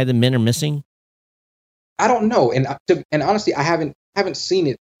reason why the men are missing? I don't know, and honestly, I haven't seen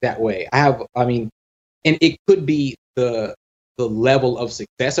it that way. And it could be the the level of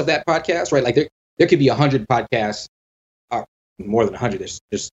success of that podcast, right? Like there could be 100 podcasts, more than 100.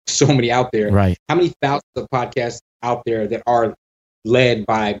 There's so many out there. Right. How many thousands of podcasts out there that are led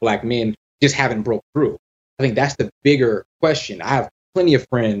by Black men just haven't broke through? I think that's the bigger question. I have plenty of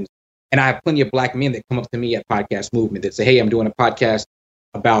friends, and I have plenty of Black men that come up to me at Podcast Movement that say, "Hey, I'm doing a podcast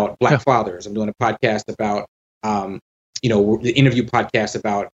about Black fathers. I'm doing a podcast about, the interview podcast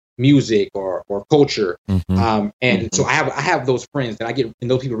about music or culture." So I have those friends that I get,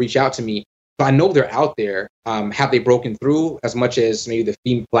 and those people reach out to me. So I know they're out there. Have they broken through as much as maybe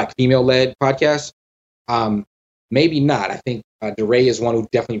the Black female-led podcast? Maybe not. I think DeRay is one who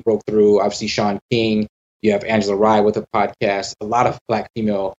definitely broke through. Obviously, Sean King. You have Angela Rye with a podcast. A lot of Black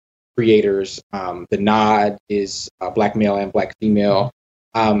female creators. The Nod is Black male and Black female.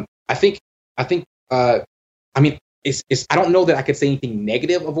 I don't know that I could say anything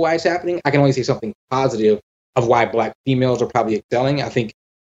negative of why it's happening. I can only say something positive of why Black females are probably excelling. I think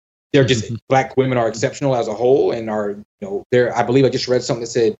they're just Black women are exceptional as a whole, and are I believe I just read something that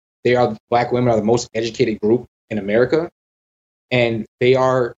said Black women are the most educated group in America, and they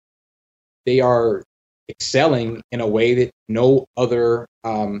are excelling in a way that no other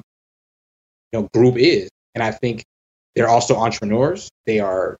group is. And I think they're also entrepreneurs. They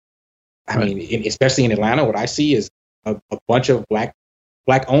are, especially in Atlanta, what I see is a bunch of Black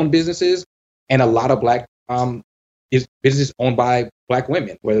owned businesses and a lot of Black businesses owned by Black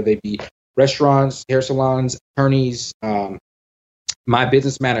women, whether they be restaurants, hair salons, attorneys. My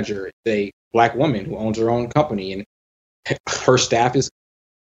business manager is a Black woman who owns her own company, and her staff is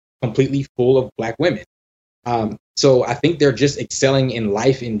completely full of Black women. So I think they're just excelling in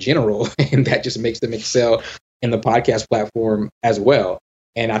life in general, and that just makes them excel in the podcast platform as well.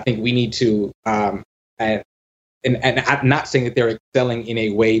 And I think we need to, and I'm not saying that they're excelling in a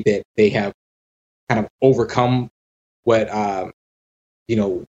way that they have kind of overcome what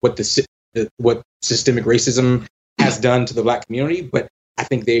systemic racism has done to the Black community, but I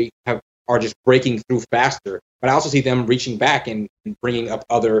think they are just breaking through faster. But I also see them reaching back and bringing up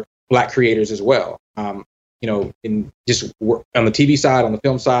other Black creators as well. In just work on the TV side, on the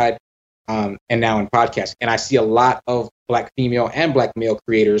film side, and now in podcasts. And I see a lot of Black female and Black male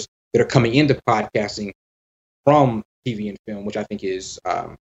creators that are coming into podcasting from TV and film, which I think is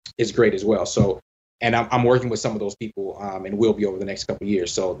great as well. So, and I'm working with some of those people, and will be over the next couple of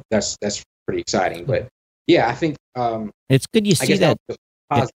years. So that's pretty exciting. But yeah, I think it's good you see that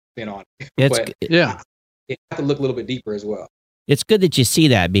positive spin on it. You have to look a little bit deeper as well. It's good that you see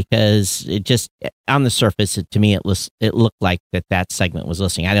that, because it just, on the surface, to me, it looked like that segment was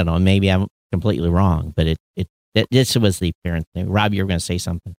listening. I don't know, maybe I'm completely wrong, but this was the apparent thing. Rob, you were going to say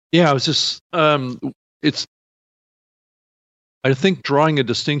something. Yeah, I was just, I think drawing a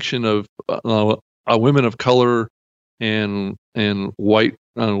distinction of women of color and white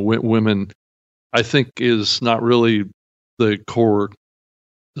women, I think is not really the core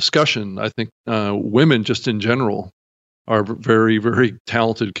discussion. I think women just in general are very, very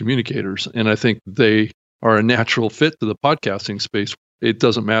talented communicators. And I think they are a natural fit to the podcasting space. It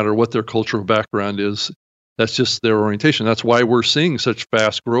doesn't matter what their cultural background is. That's just their orientation. That's why we're seeing such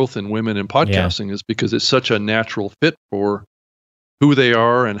fast growth in women in podcasting, is because it's such a natural fit for who they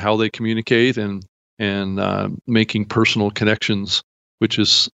are and how they communicate and making personal connections, which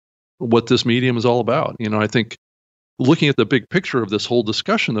is what this medium is all about. I think looking at the big picture of this whole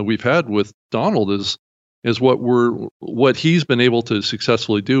discussion that we've had with Donald is what he's been able to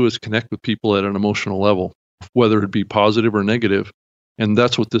successfully do is connect with people at an emotional level, whether it be positive or negative. And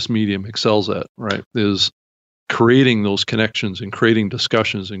that's what this medium excels at, right? Is creating those connections and creating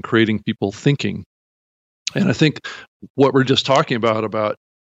discussions and creating people thinking. And I think what we're just talking about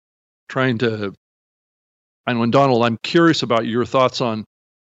trying to, and Donald, I'm curious about your thoughts on,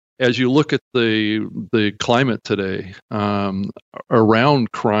 as you look at the climate today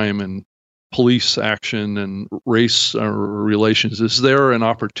around crime and police action and race relations, is there an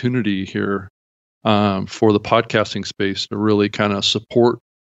opportunity here for the podcasting space to really kind of support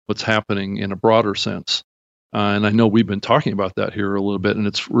what's happening in a broader sense? And I know we've been talking about that here a little bit, and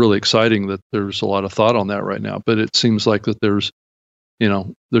it's really exciting that there's a lot of thought on that right now. But it seems like that there's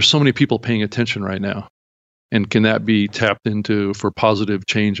so many people paying attention right now. And can that be tapped into for positive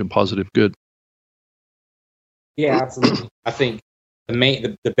change and positive good? Yeah, absolutely. I think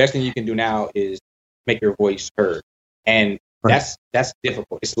the best thing you can do now is make your voice heard, and that's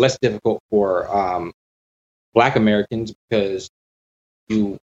difficult. It's less difficult for Black Americans because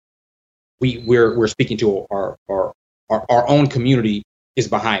we're speaking to our own community is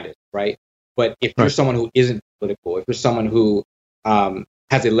behind it, right? But if you're someone who isn't political, if you're someone who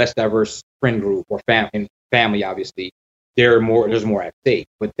has a less diverse friend group or family, obviously, there's more at stake.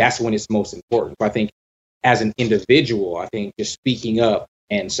 But that's when it's most important. So I think as an individual, I think just speaking up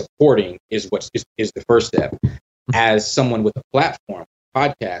and supporting is the first step. As someone with a platform,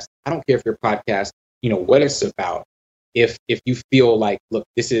 podcast, I don't care if your podcast, what it's about. If you feel like, look,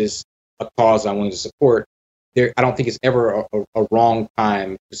 this is a cause I'm willing to support, I don't think it's ever a wrong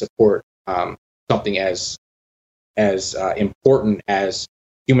time to support something as important as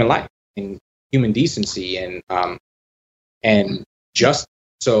human life and human decency and just.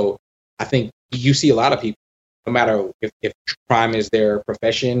 So I think you see a lot of people, no matter if crime is their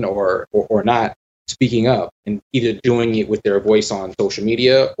profession or not, speaking up and either doing it with their voice on social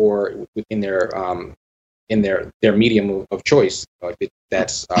media or within their medium of choice.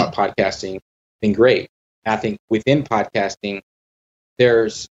 That's podcasting, been great. And I think within podcasting,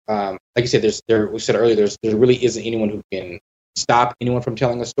 there's like you said, we said earlier, there really isn't anyone who can stop anyone from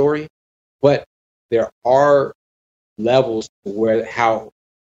telling a story, but there are levels where how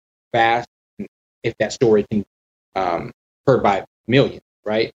fast, if that story can heard by millions,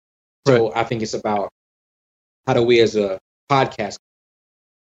 right? So I think it's about how do we as a podcast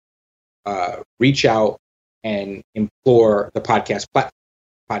reach out and implore the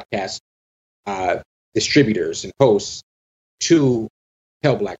podcast distributors and hosts to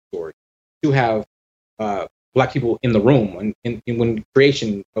tell Black stories, to have Black people in the room and when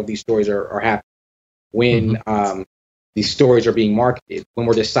creation of these stories are happening, when these stories are being marketed, when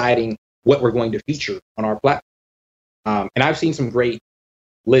we're deciding what we're going to feature on our platform. And I've seen some great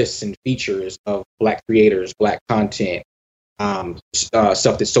lists and features of Black creators, Black content,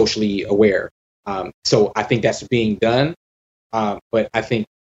 stuff that's socially aware. So I think that's being done. But I think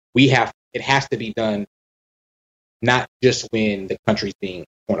it has to be done not just when the country's being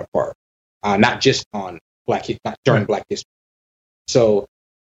torn apart, not just on not during Black history. So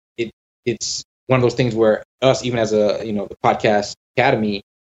it's one of those things where us, even as the Podcast Academy,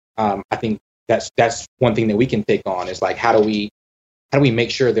 I think that's one thing that we can take on is like, how do we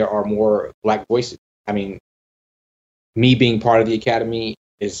make sure there are more Black voices? I mean, me being part of the Academy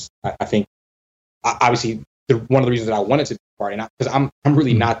is, I think, obviously one of the reasons that I wanted to be part, and because I'm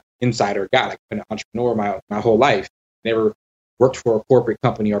really not an insider guy. Like, I've been an entrepreneur my whole life, never worked for a corporate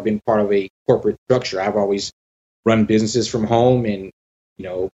company or been part of a corporate structure. I've always run businesses from home, and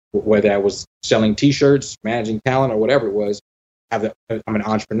whether I was selling T-shirts, managing talent, or whatever it was, I'm an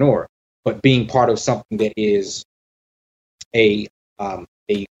entrepreneur. But being part of something that is a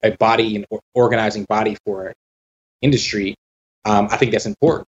body and organizing body for industry, I think that's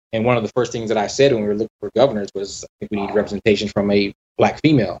important. And one of the first things that I said when we were looking for governors was, I think we need representation from a Black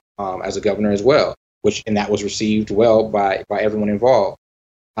female as a governor as well, and that was received well by everyone involved.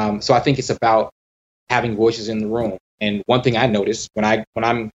 So I think it's about having voices in the room. And one thing I noticed when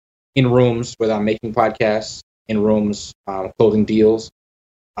I'm in rooms, whether I'm making podcasts, in rooms, closing deals,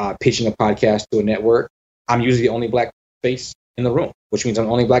 pitching a podcast to a network, I'm usually the only Black face in the room, which means I'm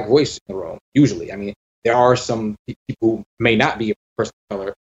the only Black voice in the room, usually. I mean, there are some people who may not be a person of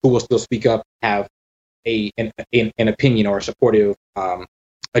color who will still speak up, have an opinion or a supportive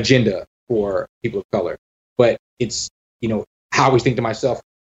agenda for people of color. But it's, I always think to myself,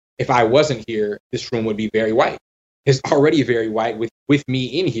 if I wasn't here, this room would be very white. It's already very white with me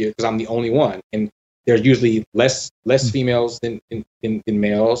in here because I'm the only one. And there's usually less females than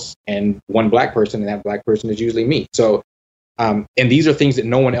males, and one Black person, and that Black person is usually me. So, and these are things that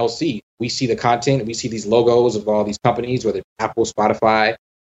no one else sees. We see the content, we see these logos of all these companies, whether it's Apple, Spotify,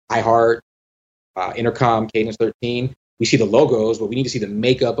 iHeart, Intercom, Cadence 13. We see the logos, but we need to see the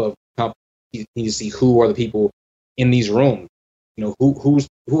makeup of the company. We need to see who are the people in these rooms.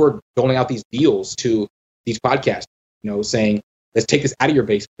 Who are doling out these deals to these podcasts. Saying, let's take this out of your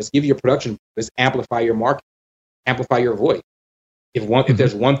base. Let's give you a production. Let's amplify your market, amplify your voice. If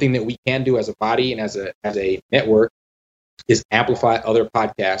there's one thing that we can do as a body and as a network, is amplify other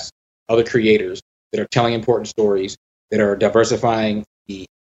podcasts, other creators that are telling important stories, that are diversifying the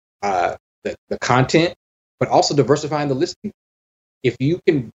content, but also diversifying the listening. If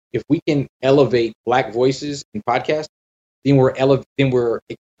we can elevate Black voices in podcasts, then we're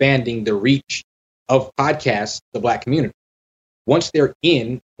expanding the reach of podcasts, the Black community. Once they're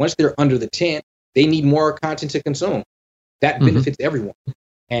under the tent, they need more content to consume. That benefits everyone.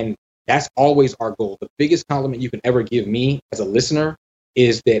 And that's always our goal. The biggest compliment you can ever give me as a listener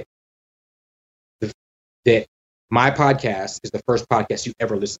is that my podcast is the first podcast you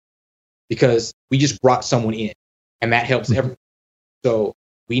ever listen to, because we just brought someone in, and that helps everyone. So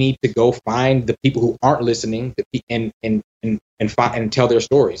we need to go find the people who aren't listening and tell their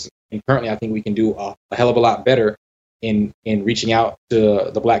stories. And currently, I think we can do a hell of a lot better in reaching out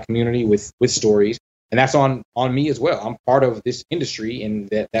to the Black community with stories. that's on me as well. I'm part of this industry, and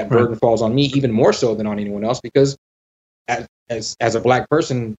that burden falls on me even more so than on anyone else, because as a Black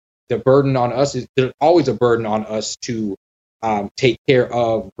person, the burden on us is, there's always a burden on us to take care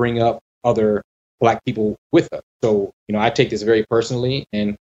of, bring up other Black people with us. So, I take this very personally,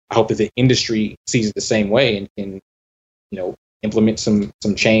 and I hope that the industry sees it the same way and can, implement some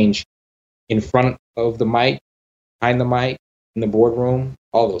change in front of the mic, behind the mic, in the boardroom,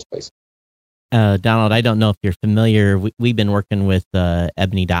 all those places. Donald, I don't know if you're familiar. We've been working with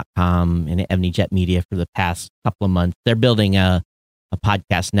Ebony.com and Ebony Jet Media for the past couple of months. They're building a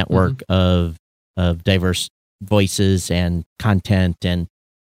podcast network of diverse voices and content. And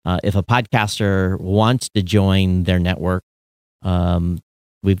if a podcaster wants to join their network,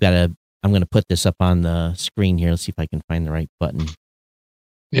 we've got I'm going to put this up on the screen here. Let's see if I can find the right button.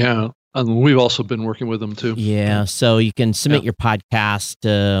 Yeah. And we've also been working with them too. Yeah. So you can submit your podcast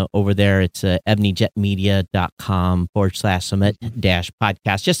over there. It's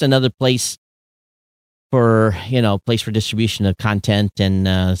ebonyjetmedia.com/submit-podcast. Just another place for, distribution of content. And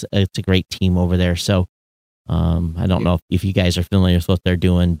it's a great team over there. So I don't know if you guys are familiar with what they're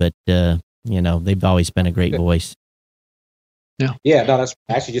doing, but, they've always been a great voice. Yeah. Yeah. No, I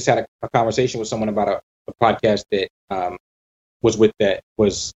actually just had a conversation with someone about a podcast that was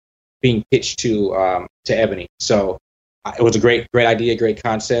being pitched to Ebony. So it was a great idea, great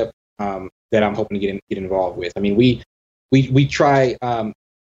concept that I'm hoping to get involved with. I mean, we try.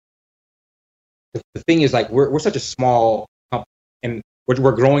 The thing is, like, we're such a small company, and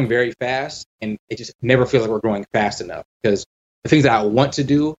we're growing very fast, and it just never feels like we're growing fast enough, because the things that I want to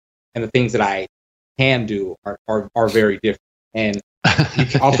do and the things that I can do are very different. And you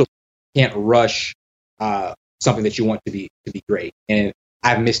also can't rush something that you want to be great. And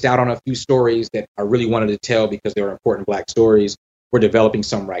I've missed out on a few stories that I really wanted to tell because they were important Black stories. We're developing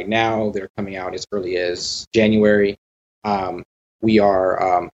some right now. They're coming out as early as January. We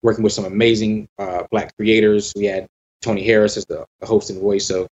are working with some amazing Black creators. We had Tony Harris as the host and voice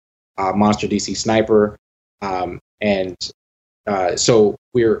of Monster DC Sniper. So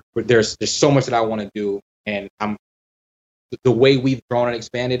there's so much that I want to do. And the way we've grown and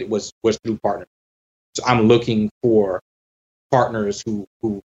expanded was through partners. So I'm looking for partners who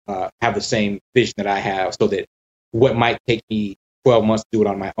have the same vision that I have, so that what might take me 12 months to do it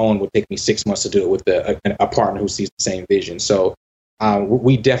on my own would take me 6 months to do it with a partner who sees the same vision. So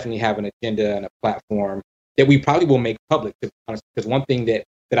we definitely have an agenda and a platform that we probably will make public, because one thing that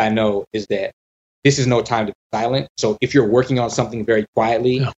I know is that this is no time to be silent. So if you're working on something very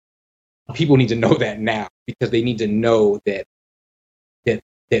quietly, people need to know that now, because they need to know that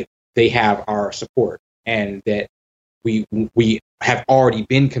they have our support, and that we have already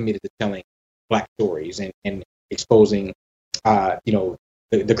been committed to telling Black stories and exposing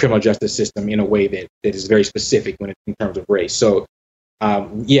the criminal justice system in a way that is very specific in terms of race. So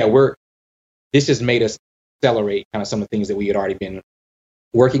this has made us accelerate kind of some of the things that we had already been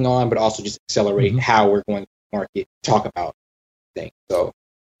working on, but also just accelerate how we're going to market, talk about things. So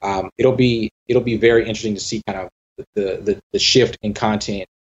it'll be very interesting to see kind of the shift in content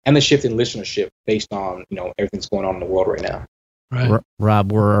and the shift in listenership based on everything that's going on in the world right now. Right.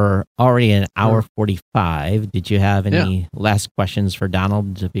 Rob, we're already an hour 45. Did you have any last questions for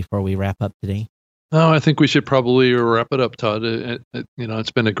Donald before we wrap up today? No, I think we should probably wrap it up, Todd.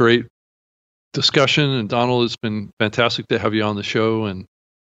 It's been a great discussion, and Donald, it's been fantastic to have you on the show,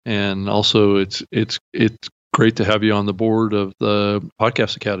 and also it's great to have you on the board of the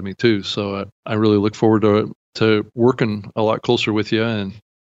Podcast Academy too. So I really look forward to working a lot closer with you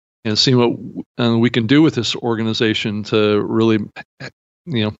and seeing what we can do with this organization to really,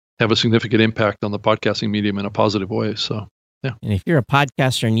 have a significant impact on the podcasting medium in a positive way. So, yeah. And if you're a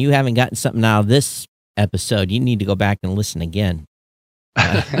podcaster and you haven't gotten something out of this episode, you need to go back and listen again.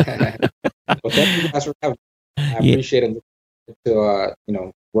 Well, thank you guys for having me. I appreciate it.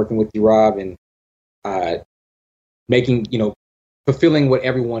 Working with you, Rob, and making, fulfilling what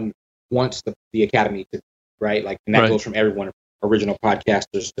everyone wants the Academy to, right? Like, and that goes from everyone, original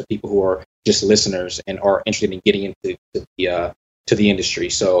podcasters to people who are just listeners and are interested in getting into to the industry.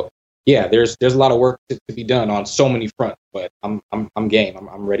 So yeah, there's a lot of work to be done on so many fronts, but I'm game.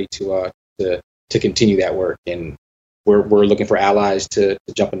 I'm ready to continue that work, and we're looking for allies to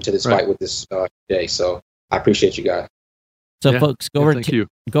jump into this fight with this today. So I appreciate you guys. So folks, go over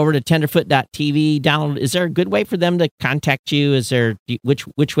to Tenderfoot.tv. Donald, is there a good way for them to contact you? Is there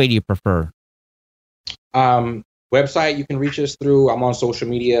which way do you prefer? Website, you can reach us through. I'm on social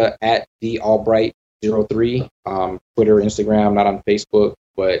media at thealbright03, Twitter, Instagram, not on Facebook,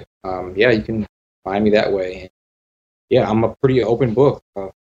 but you can find me that way. Yeah, I'm a pretty open book.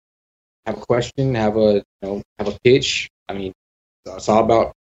 have a question, have a pitch. I mean, it's all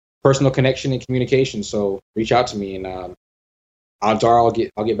about personal connection and communication. So reach out to me, and odds are I'll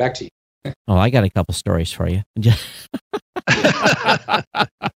get back to you. Oh, I got a couple stories for you.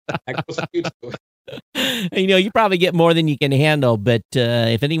 You probably get more than you can handle, but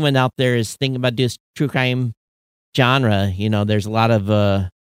if anyone out there is thinking about this true crime genre, there's a lot of, I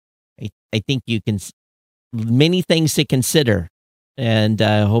think many things to consider, and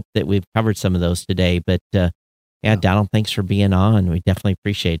I hope that we've covered some of those today. But yeah, Donald, thanks for being on. We definitely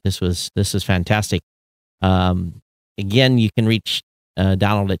appreciate it. This was fantastic. Again, you can reach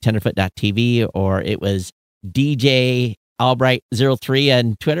Donald at Tenderfoot.tv, or it was DJ Albright03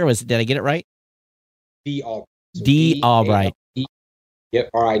 on Twitter. Did I get it right? D Albright. So D Albright. Yep,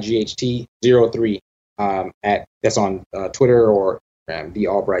 RIGHT 03. That's on Twitter or D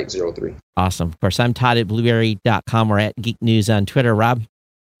Albright 03. Awesome. Of course, I'm Todd at Blueberry.com or at Geek News on Twitter. Rob?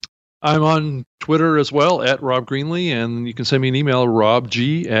 I'm on Twitter as well, at Rob Greenlee, and you can send me an email,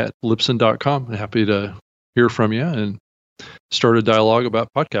 robg@libsyn.com. I'm happy to hear from you and start a dialogue about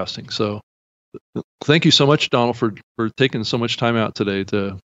podcasting. So thank you so much, Donald, for taking so much time out today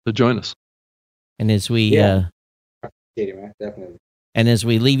to join us. And as we definitely. And as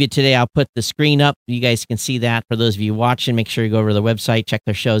we leave you today, I'll put the screen up. You guys can see that. For those of you watching, make sure you go over to the website, check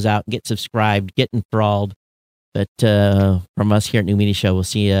their shows out, get subscribed, get enthralled. But from us here at New Media Show, we'll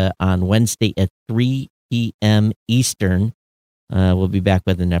see you on Wednesday at 3 p.m. Eastern. We'll be back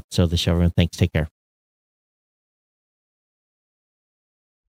with an episode of the show. Everyone, thanks. Take care.